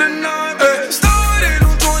roll me for the nine, baby. Started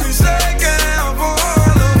on 22nd, I'm for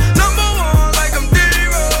Harlem. Number 1 like I'm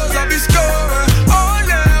D-Rose, I be scoring. All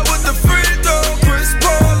that with the free throw, Chris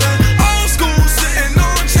Paulin. Old school sitting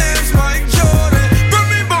on champs, Mike Jordan.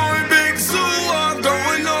 Remy boy, Big Zoo, I'm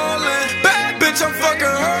going all in. Bad bitch, I'm fucking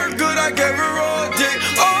her good, I gave her all dick.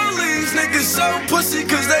 All these niggas so pussy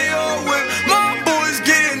cause they all win. My boys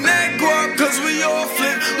getting that guap cause we all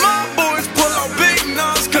flip. My boys pull out big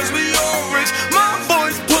knots cause we all rich. My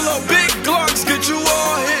boys pull out big Glocks, get you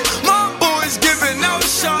all hit. My boys giving out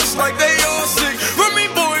shots like they all sick.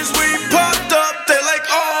 Remy boys, we popped up, they like,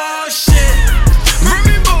 oh shit.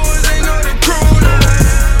 Remy boys, they know the crew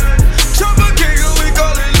name. Chopper kicker, we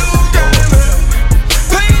call it Lou Game.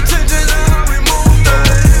 Pay attention to how we move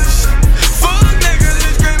things. Fuck niggas, we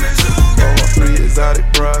screaming Zoo Game. 3 exotic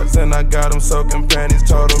broads, and I got them soaking panties.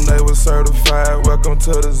 Told them they were certified. Welcome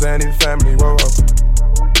to the Zanny family. Whoa, whoa.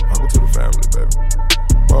 Welcome to the family, baby.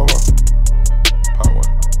 Whoa, whoa. Part 1.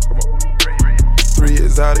 Come on. 3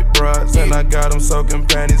 exotic broads, and I got them soaking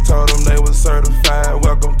panties. Told them they were certified.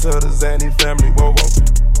 Welcome to the Zanny family. Whoa, whoa.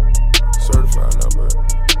 Certified now, baby.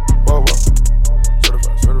 Whoa, whoa.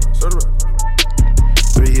 Certified.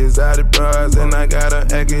 3 exotic bras, and I got a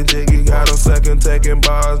Eki Jiggy. Got them second taking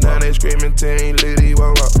bars, now they screaming Team Liddy.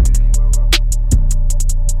 Whoa, whoa.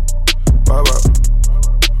 Whoa, whoa.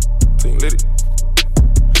 Team Liddy.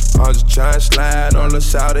 I'm just tryna slide on the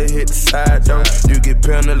side and hit the side, though. You get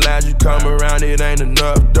penalized, you come around, it ain't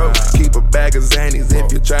enough, though. Keep a bag of Zannies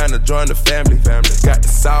if you're tryna join the family. Got the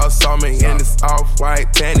sauce on me and it's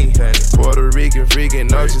off-white tanny. Puerto Rican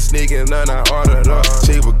freaking, no, she sneaking, none I ordered up.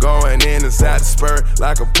 She was going in inside the spur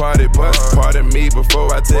like a party bus. Pardon me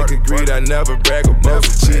before I take a greed, I never brag or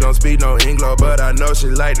boast. She don't speak no English, but I know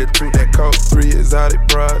she like to treat that coat. 3 exotic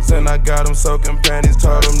bras, and I got them soaking panties.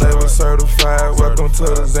 Told them they were certified. Welcome to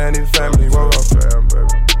the Zanny family. Whoa, whoa, fam, baby.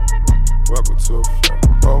 Welcome to a fam.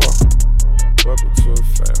 Whoa, whoa. Welcome to a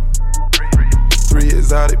fam. 3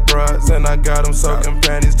 exotic bras, and I got them soaking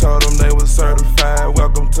panties. Told them they were certified.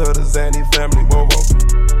 Welcome to the Zanny family. Whoa, whoa.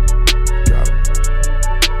 Got it.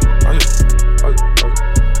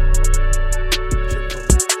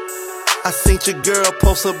 I seen your girl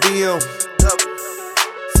post a BM,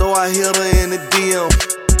 so So I hit her in the DM.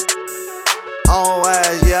 All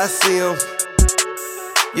eyes, yeah, I see him.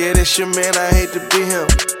 Yeah, that's your man, I hate to be him.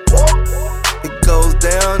 It goes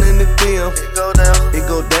down in the DM. It go down. It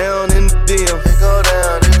go down in the DM. It go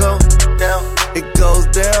down. It go down. It goes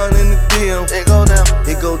down in the DM. It go down.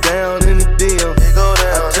 It go down in the DM. It go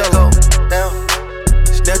down. I tell her down.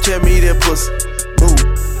 Snapchat me that pussy. Move.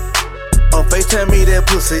 Or FaceTime me that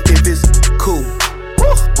pussy if it's cool.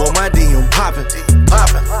 Boy, my DM poppin'.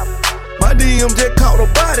 My DM just caught a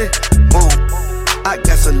body. Move. I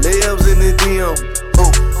got celebs in the DM.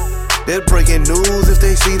 They're breaking news if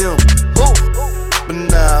they see them. But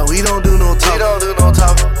nah, we don't do no talking.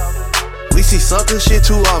 We see sucker shit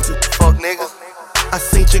too often. Fuck nigga. I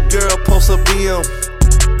seen your girl post a BM.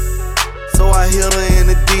 So I hit her in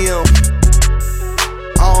the DM.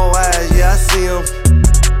 All eyes, yeah, I see him.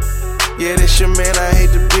 Yeah, that's your man, I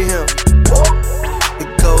hate to be him. It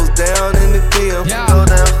goes down in the DM. It go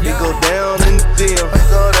down. It go down in the DM. It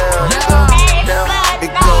go down. It go down.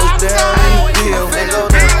 It goes down in the DM. It go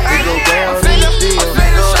down. It go down in the DM. It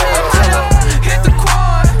go down. Hit the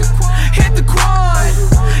quad. Hit the quad.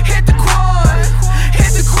 Hit the quad.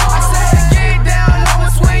 Hit the quad. I said get down low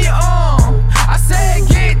and swing your arm. I said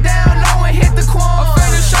get down low and hit the quad. I'm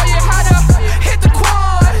finna show you how to hit the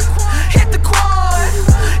quad. Hit the quad.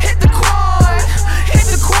 Hit the quad. Hit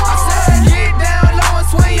the quad. I said get down low and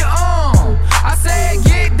swing your arm. I said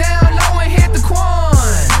get down low and hit the quad.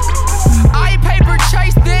 I paper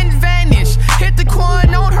chase then vanish. Hit the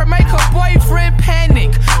quad on her, make her boyfriend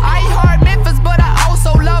panic. I heart Memphis, but I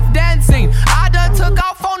also love dancing. I done took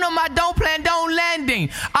off on them, I don't plan on landing.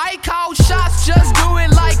 I call shots, just do it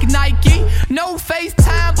like Nike. No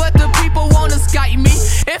FaceTime, but the people wanna Skype me.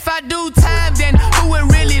 If I do time, then who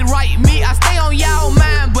would really write me? I stay on y'all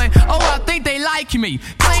mind, but oh, I think they like me.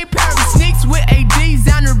 Plain pair of sneaks with a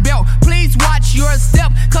designer belt. Please watch your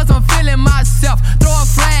step, cause I'm feeling myself. Throw a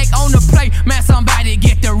flag on the plate, man, somebody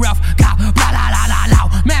get the ref. Blah, blah, la, la, la, la.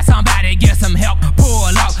 Man, somebody get some help.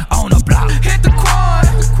 Pull up on the block. Hit the quad.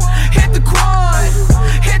 Hit the quad.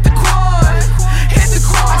 Hit the quad. Hit the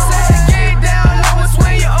quad. I said get down low and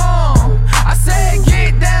swing your arm. I said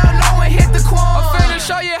get down low and hit the quad. I'm finna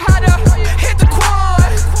show you how to hit the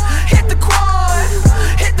quad. Hit the quad.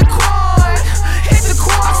 Hit the quad. Hit the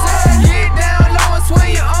quad. I said get down low and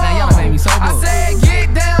swing your arm. Now y'all made me so good. I said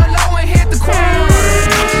get down low and hit the quad.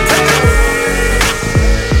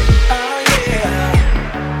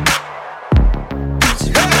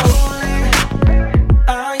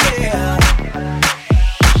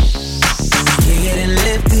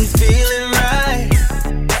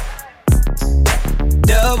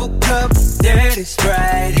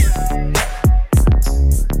 Sprite.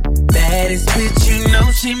 Baddest bitch, you know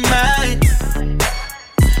she mine.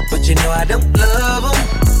 But you know I don't love them,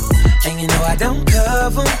 and you know I don't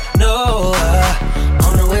cover them, no.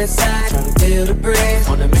 On the west side, tryna feel the breeze.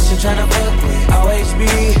 On a mission, tryna fuck with OHB.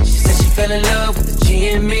 She said she fell in love with the G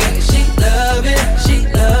and me. She loving.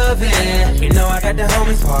 You know I got the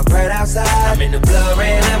homies parked right outside. I'm in the blood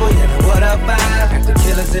red level, you know what up vibe. Got the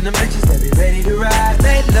killers and the bitches that be ready to ride.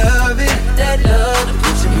 They love it, they love the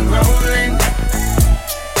bitch me rolling.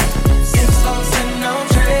 Infos and no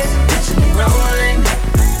trace, bitch me rolling.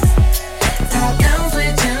 Top down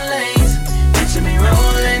switching lanes, bitch me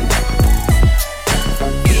rolling.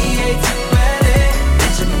 From EA to LA,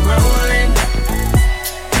 bitch me rolling.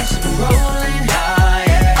 Bitch me rolling,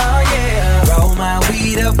 oh yeah. Roll my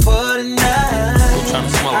weed up for the night. Tryna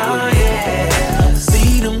smoke with me. Yeah.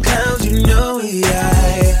 See them clowns, you know we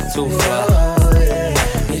high. Too far.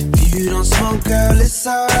 If you don't smoke, girl, it's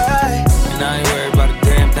alright. And I ain't worried about a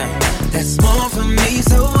damn thing. That's more for me,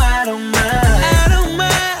 so I don't mind.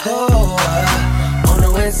 Oh, on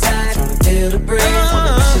the west side, tryna feel the breeze. On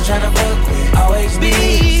the mission, tryna fuck with OHB.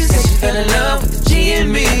 Said she fell in love with the G and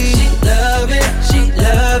me. She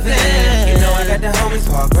loving. You know I got the homies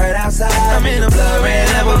parked right outside. I'm in the blood red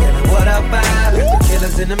level, you know what up vibe. Got the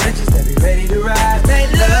killers and the bitches that be ready to ride. They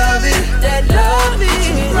love it, they love it.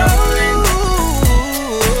 Rolling.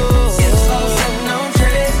 Infos and no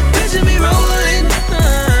trace, bitch me rolling.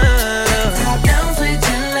 Top down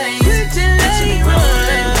switching lanes, bitch me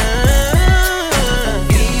rolling.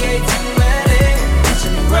 EA to LA, bitch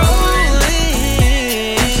me rolling.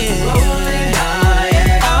 Bitch me rolling, oh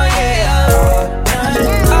yeah, oh yeah.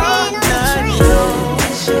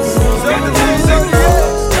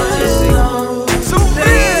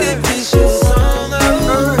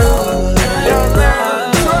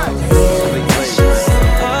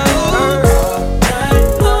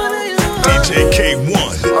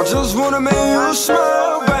 I just wanna make you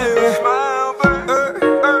smile, baby.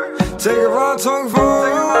 Take a ride, talk for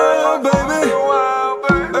a while, baby.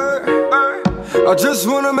 I just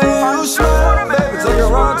wanna make you smile, baby. Take a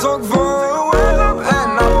ride, talk for a while,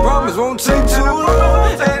 and I promise won't take too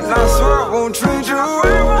long, and I swear I won't treat you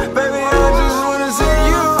well, baby. I just wanna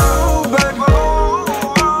see you, baby.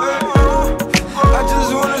 I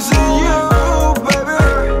just wanna see you, baby.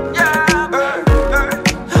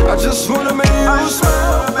 I just wanna make you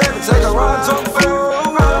smile, baby. Take a ride, talk for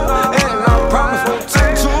a while, and I promise won't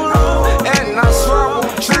take too long, and I swear I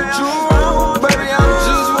won't treat you well, baby. I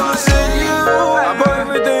just wanna see you. I bought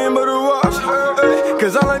everything but a watch,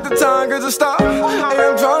 cause I like the time, cause it stop. And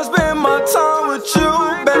I'm trying to spend my time with you,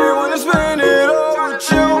 baby. Wanna spend it all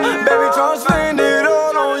with you, baby. Trying to spend it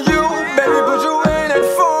all on you, baby. Put you in that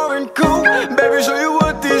foreign coupe, baby. Show you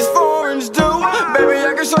what these foreigns do, baby.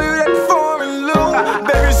 I can show you that foreign look,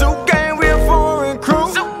 baby. So gang, we a foreign crew,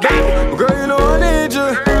 baby. Girl, you know I need you,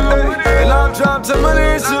 and I'll drop to my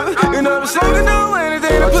knees. You know the song can do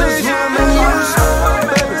anything to please you.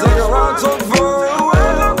 Baby, take a ride, talk for a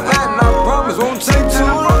while, and I promise won't take too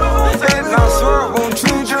long, and I swear I won't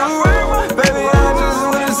treat you well, baby. I just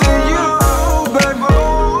wanna see you, baby.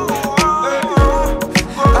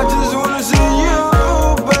 I just wanna see you,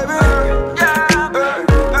 baby.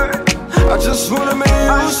 I just wanna make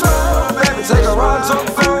you smile, baby. Take a ride, talk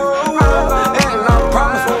for a while, and I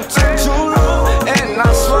promise won't take too long, and I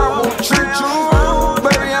swear I won't treat you well,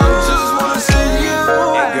 baby. I just wanna see you.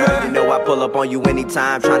 Hey girl, you know I pull up on you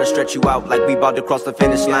anytime, trying to stretch you out like we about to cross the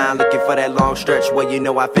finish line. Looking for that long stretch where you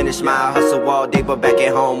know I finish my hustle all day, but back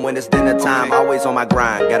at home when it's dinner time, always on my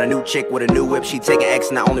grind. Got a new chick with a new whip, she taking X,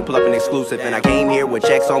 and I only pull up an exclusive. And I came here with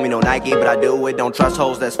checks on me, no Nike, but I do it. Don't trust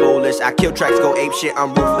hoes, that's foolish. I kill tracks, go ape shit,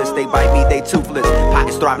 I'm ruthless. They bite me, they toothless.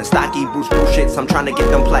 Pockets throbbing, stocky, Bruce shits. I'm trying to get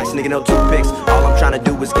them plaques, nigga, no toothpicks. All I'm trying to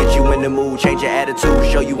do is get you in the mood, change your attitude,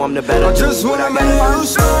 show you I'm the better I just wanna make you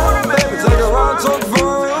smile, baby. Take a ride, talk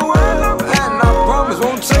for a while, and I promise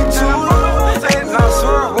won't take too long, and I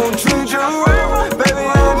swear I won't treat you well, baby. I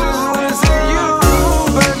just wanna see you,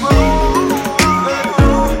 baby.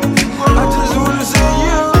 I just wanna see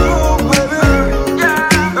you, baby.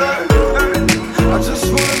 I just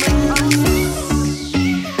wanna make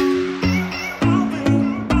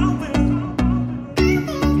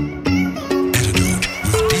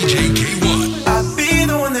DJ K1. I'll be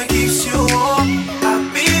the one that keeps you warm. I'll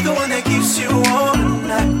be the one that keeps you warm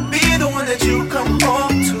tonight. Be the one that you come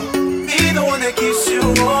home to. Be the one that keeps you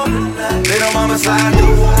warm tonight. Little mama slide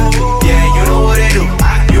through. Yeah, you know what they do.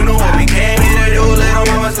 You know what we came here to do. Little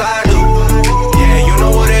mama slide through. Yeah, you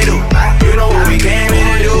know what they do. You know what we came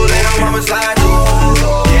here to do. Little mama slide through.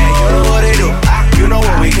 Yeah, you know what they do. You know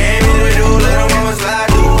what we came here to do. Little mama slide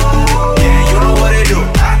through. Yeah, you know what they do.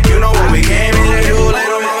 You know what we came here to do.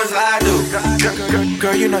 Little mama slide through.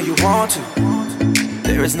 Girl, you know you want to.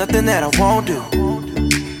 There is nothing that I won't do.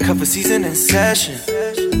 Cup of season in session.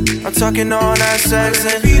 I'm talking all night sex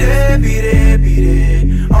and beat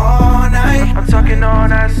it all night. I'm talking all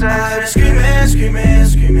night sex,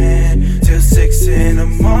 screaming till 6 in the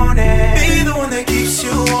morning. Be the one that keeps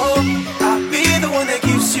you warm. I'll be the one that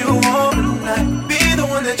keeps you warm tonight. Be the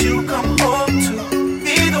one that you come home to.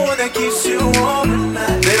 Be the one that keeps you warm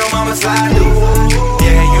tonight. Little mama slide through.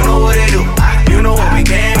 Yeah, you know what they do. You know what we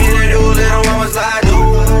came here to do. Little mama slide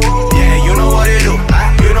through. Yeah, you know what they do.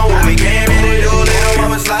 You know what we came here to do. Little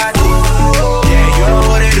mama slide through. Yeah, you know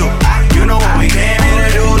what they do. You know what we came here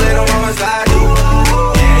to do. Little mama slide through.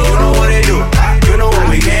 Yeah, you know what they do. You know what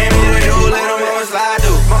we came here to do. Little mama slide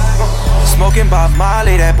through. Smoking Bob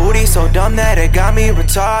Marley, that booty so dumb that it got me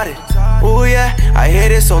retarded. Ooh yeah, I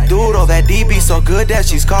hit it so duro, that DB so good that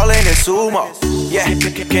she's calling it sumo. Yeah,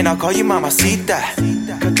 can I call you mamacita?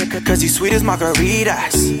 Cause you sweet as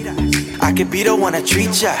margaritas. I could be the one to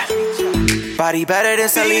treat ya. Body better than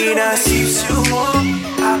Selena's. Keeps you warm.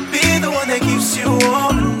 I'll be the one that keeps you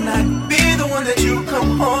warm tonight. Be the one that you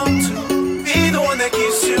come home to. Be the one that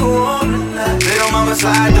keeps you warm tonight. Little mama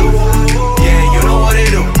slide through. Yeah, you know what they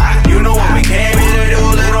do. You know what we came here to do.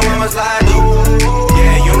 Little mama slide through.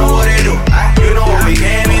 Yeah, you know what they do. You know what we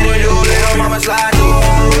came here to do. Little mama slide through.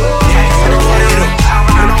 Yeah, you know what they do.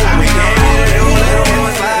 You know what we came here to do. Little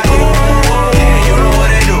mama slide through. Yeah, you know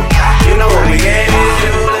what they do. You know what we came here to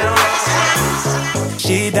do.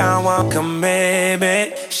 She down want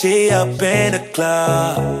commitment. She up in the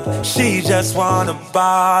club. She just wanna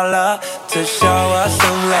ball up to show us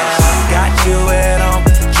some love. Got you at home,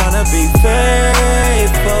 tryna be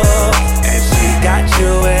faithful. And she got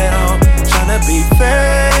you at home, tryna be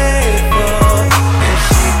faithful. And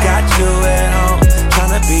she got you at home,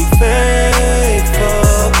 tryna be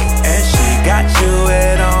faithful. And she got you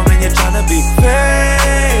at home, and you're tryna be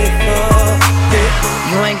faithful.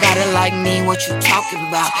 You ain't gotta lie like me, what you talking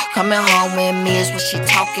about? Coming home with me is what she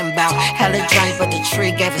talking about. Hella drank, but the tree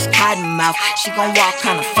gave us cotton mouth. She gon' walk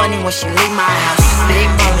kinda funny when she leave my house. Big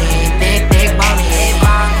bony, big bony.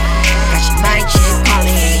 Got your main chick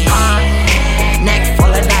calling. Neck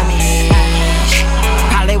full of diamonds.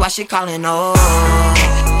 Probably why she calling, oh.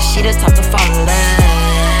 She the type to fall in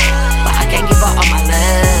love, but I can't give her all my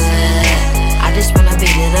love. I just wanna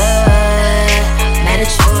beat it up. Made a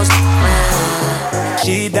choice.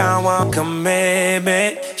 She down want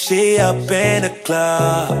commitment. She up in the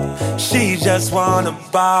club. She just wanna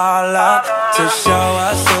ball up to show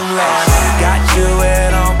us some love. Got you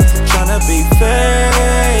at home, tryna be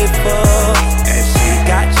faithful. And she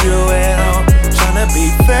got you at home, tryna be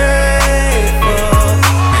faithful.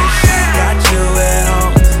 And she got you at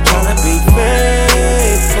home, tryna be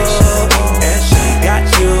faithful. And she got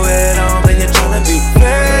you at home, and you're tryna be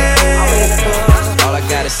faithful. All I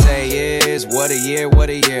gotta say is, what a year, what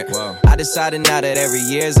a year. Whoa. I decided now that every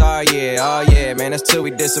year's our year. Oh yeah, man, that's till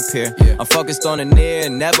we disappear. Yeah. I'm focused on the near,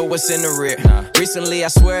 never what's in the rear. Nah. Recently, I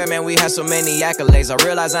swear, man, we had so many accolades. I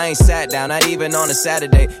realize I ain't sat down, not even on a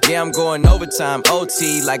Saturday. Yeah, I'm going overtime,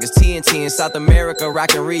 OT, like it's TNT in South America,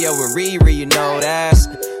 rockin' Rio with Riri, you know that's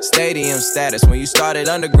stadium status. When you started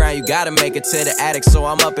underground, you gotta make it to the attic, so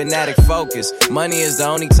I'm up in attic focus. Money is the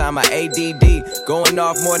only time I ADD, going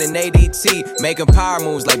off more than ADT, making power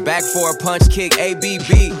moves like back for a punch kick,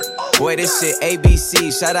 ABB. Boy, this shit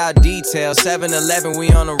ABC, shout out Detail, 7-Eleven, we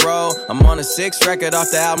on the road. I'm on a 6th record off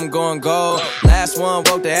the album going gold. Last one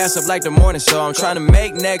woke the ass up like the morning show. I'm trying to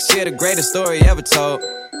make next year the greatest story ever told.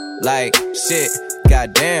 Like, shit,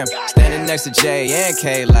 goddamn, standing next to J and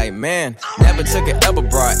K, like, man, never took an elbow,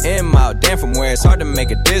 brought him out. Damn, from where it's hard to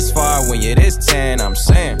make it this far when you're this 10, I'm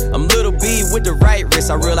saying. I'm Little B with the right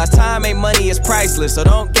wrist. I realize time ain't money, it's priceless. So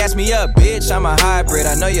don't gas me up, bitch, I'm a hybrid.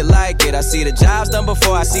 I know you like it. I see the jobs done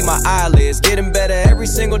before I see my eyelids. Getting better every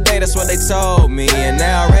single day, that's what they told me. And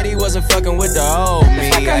now I already wasn't fucking with the old me.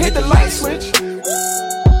 It's like I hit the light switch.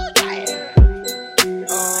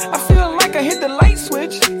 I feel like I hit the light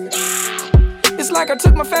switch. It's like I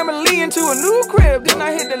took my family into a new crib, then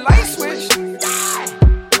I hit the light switch.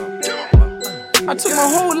 I took my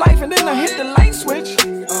whole life and then I hit the light switch.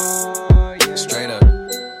 Straight up.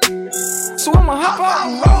 So I'ma hop out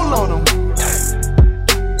and roll on them.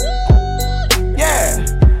 Yeah,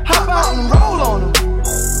 hop out and roll on them.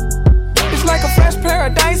 It's like a fresh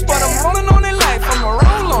paradise, but I'm rolling on their life. I'ma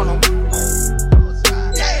roll on them.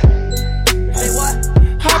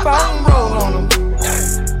 Hop out and roll on them.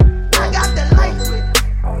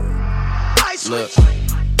 Look,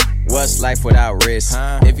 what's life without risk?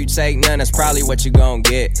 If you take none, that's probably what you gon'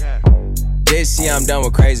 get. This year I'm done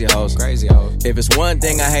with crazy hoes. If it's one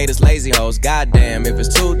thing I hate, it's lazy hoes. Goddamn, if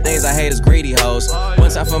it's two things I hate, it's greedy hoes. One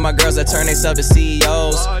time for my girls that turn themselves to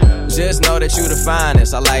CEOs. Just know that you the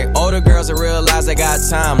finest. I like older girls that realize they got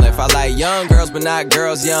time left. I like young girls, but not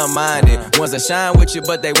girls young-minded. Ones that shine with you,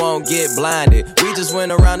 but they won't get blinded. We just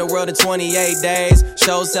went around the world in 28 days.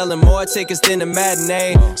 Shows selling more tickets than the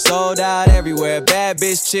matinee. Sold out everywhere, bad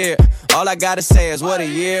bitch cheer. All I gotta say is what a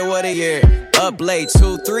year, what a year. Up late,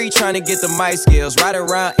 2-3, trying to get the mic skills. Right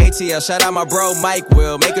around ATL, shout out my bro Mike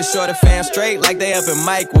Will. Making sure the fam straight like they up in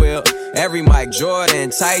Mike Will. Every Mike,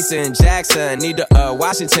 Jordan, Tyson, Jackson. Need the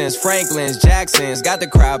Washingtons, Franklins, Jacksons. Got the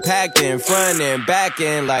crowd packed in front and back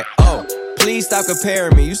in like, oh. Please stop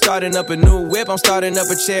comparing me. You starting up a new whip, I'm starting up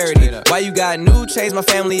a charity. Why you got new chains, my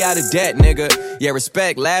family out of debt, nigga? Yeah,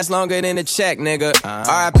 respect lasts longer than a check, nigga.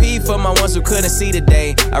 RIP for my ones who couldn't see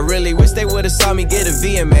today. I really wish they would've saw me get a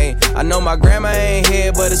VMA. I know my grandma ain't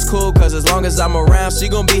here, but it's cool, cause as long as I'm around, she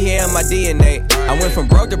gon' be here in my DNA. I went from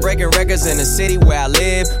broke to breaking records in the city where I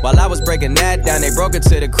live. While I was breaking that down, they broke it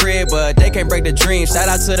to the crib, but they can't break the dream. Shout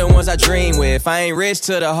out to the ones I dream with. I ain't rich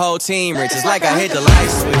to the whole team rich. It's like I hit the light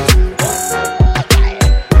switch. I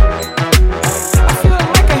feel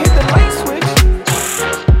like I hit the light switch.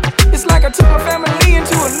 It's like I took my family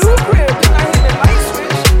into a new crib, then I hit the light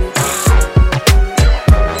switch.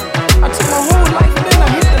 I took my whole life and then I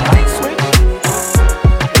hit the light switch.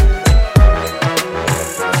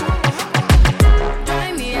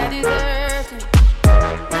 Join me, I deserve it.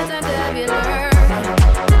 No time to have you lurking.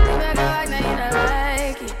 You better go act now you don't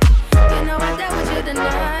like it. You know I dealt with you the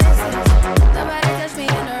nicest. Nobody touched me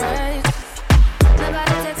in the right.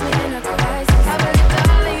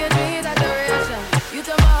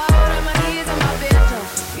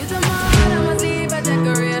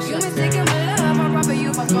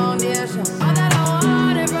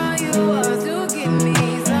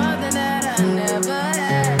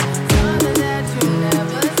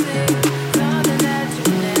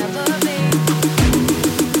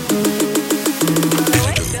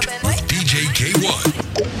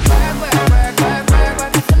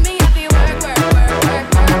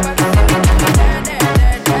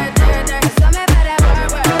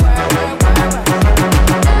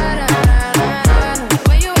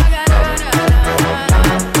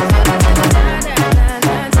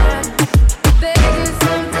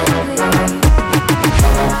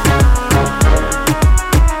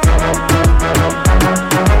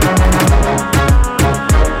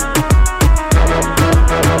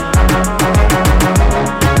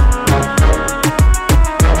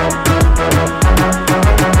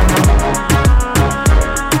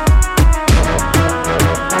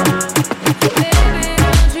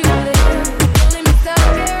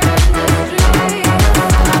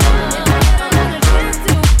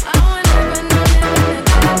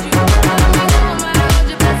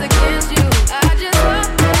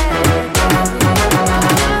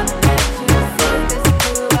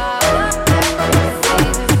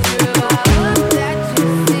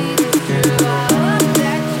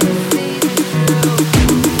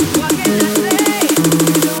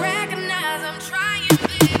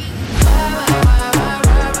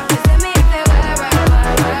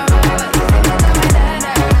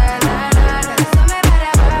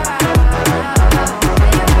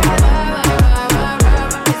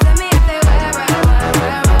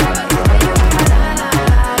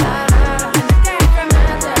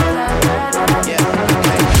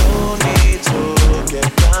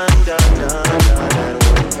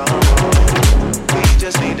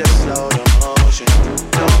 slow the motion.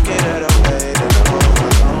 Don't get out of the way, let me hold my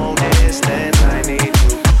long distance. I need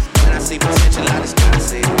you. When I see potential, I just gotta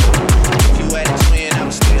see you. If you had a twin, I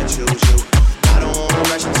would still choose you. I don't wanna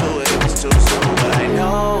rush into it if it's too soon, but I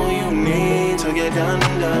know you need to get done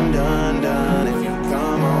if you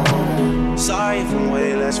come on. Sorry if I'm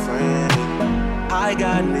way less friendly. I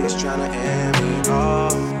got niggas tryna end me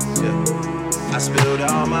off. Yeah. I spilled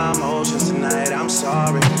all my emotions tonight, I'm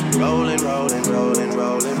sorry. Rolling.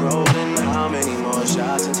 How many more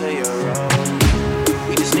shots until you're rolling?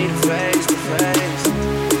 We just need a face to face.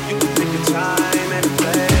 You can pick a time and a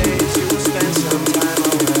place. You will spend some time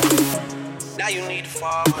away. Now you need to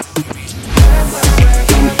fall.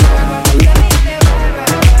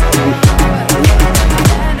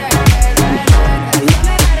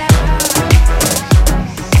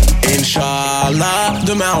 Inch'Allah,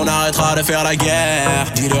 demain on arrêtera de faire la guerre.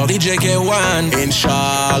 Dis-leur DJ K1.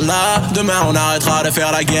 Inch'Allah, demain on arrêtera de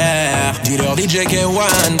faire la guerre. Dis-leur DJ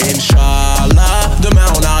K1. Inch'Allah, demain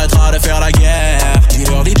on arrêtera de faire la guerre.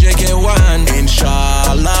 Dis-leur DJ K1.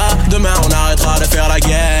 Inch'Allah, demain on arrêtera de faire la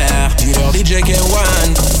guerre. Dis-leur DJ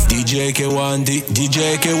K1. DJ K1,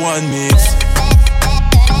 DJ K1 mix.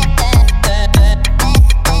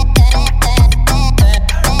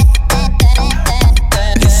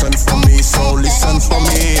 Listen for me, so listen for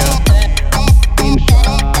me.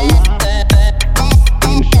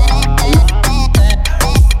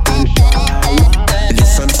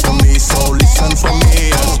 Listen for me, so listen for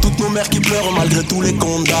me. Pour toutes nos mères qui pleurent malgré tous les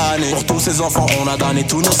condamnés. Pour tous ces enfants, on a damné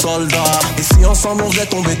tous nos soldats. Et si ensemble on faisait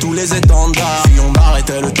tomber tous les étendards, si on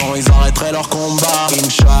arrêtait le temps, ils arrêteraient leur combat.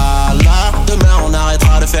 Inch'Allah, demain on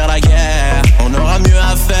arrêtera de faire la guerre. On aura mieux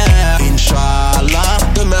à faire. Inch'Allah,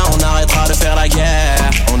 demain on arrêtera de faire la guerre.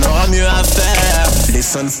 On aura mieux à faire.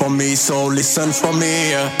 Listen for me, so listen for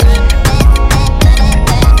me.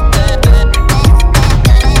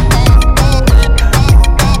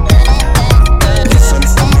 Listen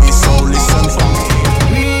for me, so listen for me.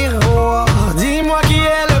 Miroir, dis-moi qui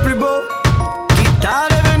est le plus beau, qui t'a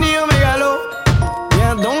devenir mégalo.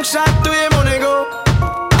 Viens donc chatouiller mon ego.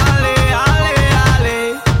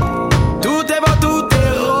 Allez, tout est beau, tout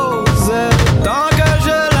est rose. Tant que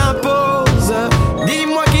je l'impose,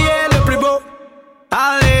 dis-moi qui est le plus beau.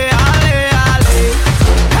 Allez.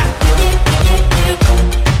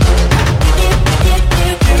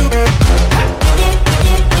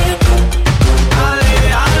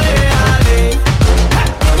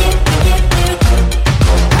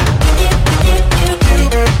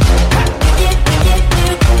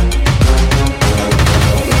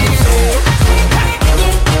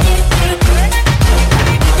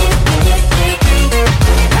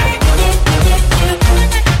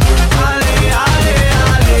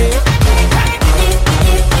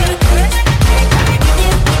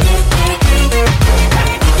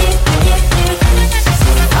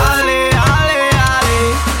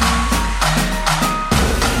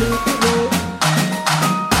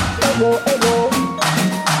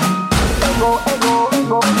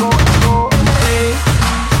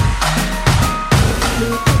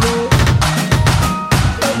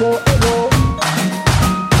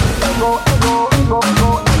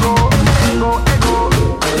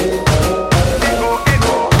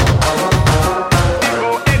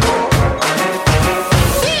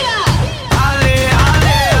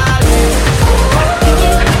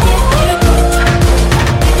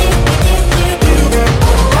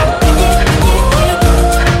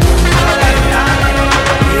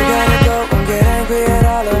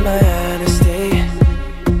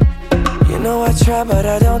 But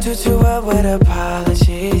I don't do too well with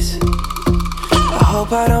apologies. I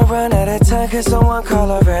hope I don't run out of time, cause someone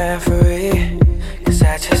call a referee. Cause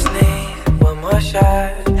I just need one more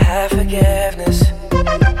shot, have forgiveness.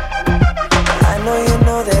 I know you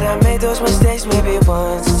know that I made those mistakes maybe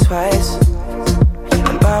once or twice.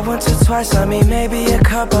 And by once or twice I mean maybe a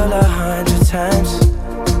couple of 100 times.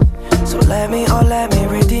 So let me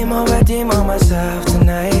redeem on myself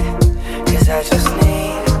tonight. Cause I just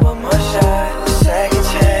need one more shot, second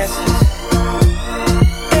chances.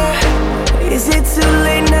 Yeah. Is it too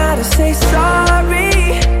late now to say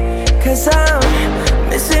sorry? Cause I'm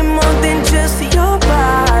missing more than just your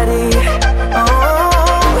body.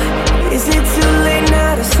 Oh, is it too late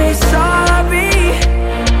now to say sorry?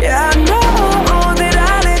 Yeah, I know that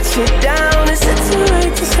I let you down. Is it too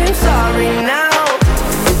late to say sorry now?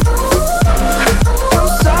 I'm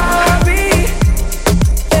sorry.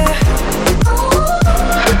 Yeah.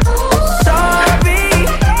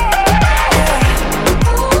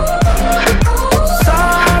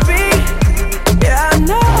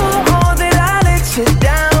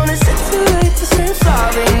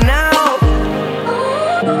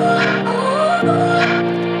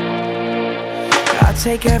 I'll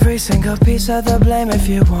take every single piece of the blame if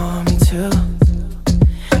you want me to.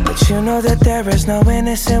 But you know that there is no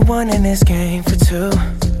innocent one in this game for two.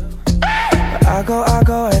 But I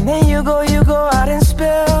go, and then you go out and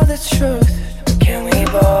spill the truth. But can we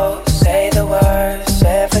both say the words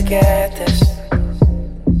and forget this?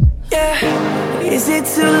 Yeah. Is it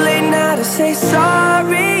too late now to say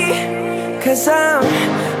sorry? 'Cause I'm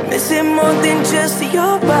missing more than just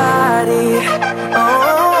your body.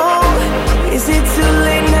 Oh, is it too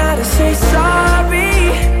late now to say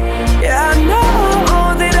sorry? Yeah, I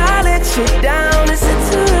know that I let you down. Is it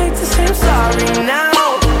too late to say I'm sorry now?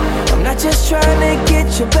 I'm not just trying to get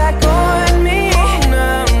you back on me.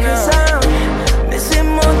 'Cause I'm missing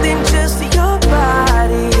more than just your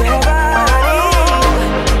body.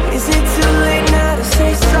 Is it too late now to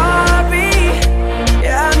say sorry?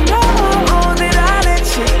 Yeah, I know that I let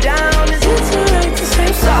you down. Is it too late to say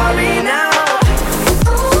I'm sorry now?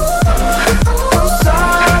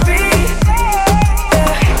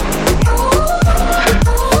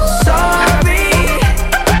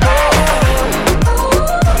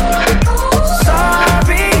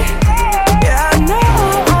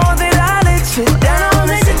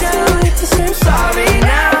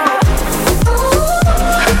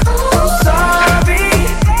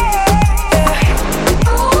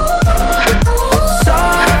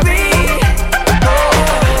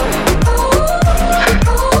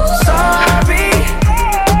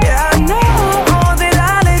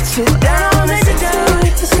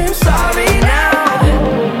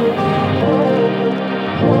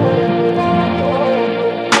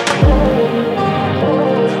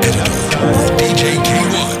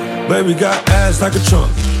 Baby got ass like a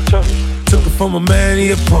trunk. Took it from a man,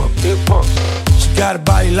 he a punk. She got a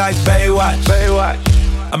body like Baywatch.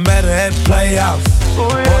 I met her at Playhouse.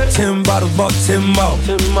 Bought 10 bottles, bought 10 more.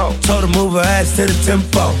 Told her move her ass to the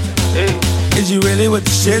tempo. Is you really with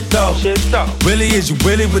the shit though? Really, is you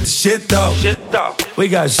really with the shit though? We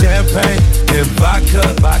got champagne and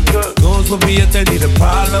vodka. Goons with me if they need a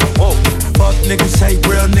problem. Fuck niggas, hate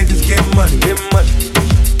real niggas, get money.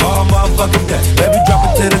 All motherfucking day. Baby, drop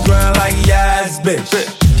it to the ground like yes, bitch.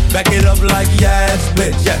 Back it up like yes,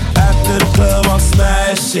 bitch. After the club, I'm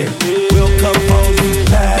smashing. We'll come home, we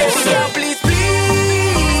pass it. Baby, please,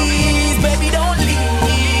 please, baby, don't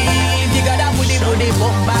leave. You got that booty,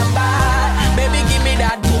 boom, bam, bam. Baby, give me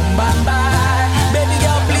that boom, bam, bam. Baby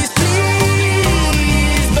girl, please,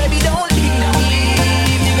 please, baby, don't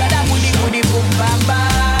leave. You got that booty, boom, bam,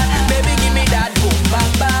 bam. Baby, give me that boom, bam,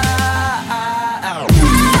 bam.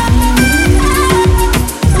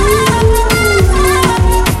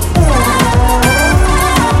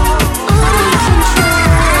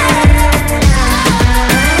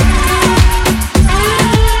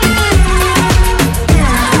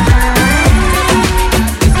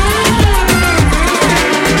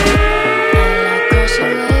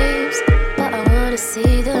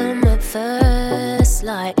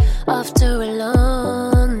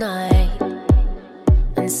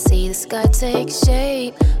 Take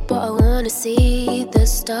shape, but I wanna see the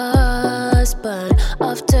stars burn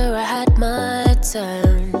after I had my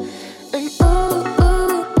turn. And ooh,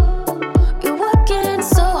 you're working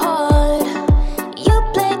so hard. You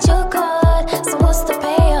played your card, so what's the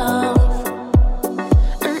payoff?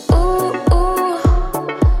 And ooh,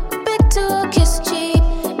 big talk is cheap.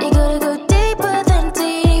 You gotta go deeper than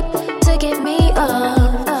deep to get me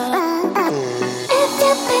off. If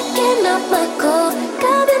you're picking up my call,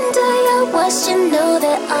 come and do your worst. You know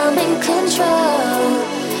that I'm in control.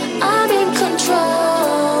 I'm in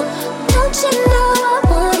control. Don't you know I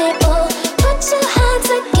want it all? Put your hands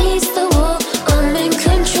against the wall. I'm in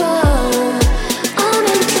control. I'm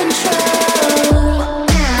in control.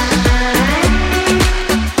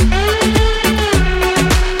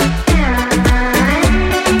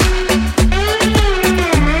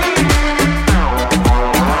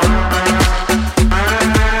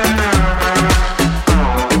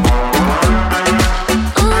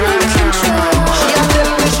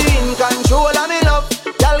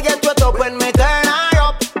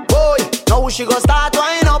 She gon' start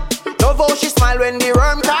wind up. Love how she smile when the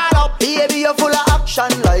worm call up. Baby, you're full of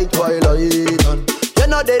action like Twilight. You're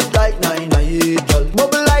not dead like 9-9, girl.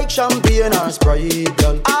 Bubble like champagne or Sprite,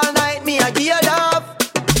 girl.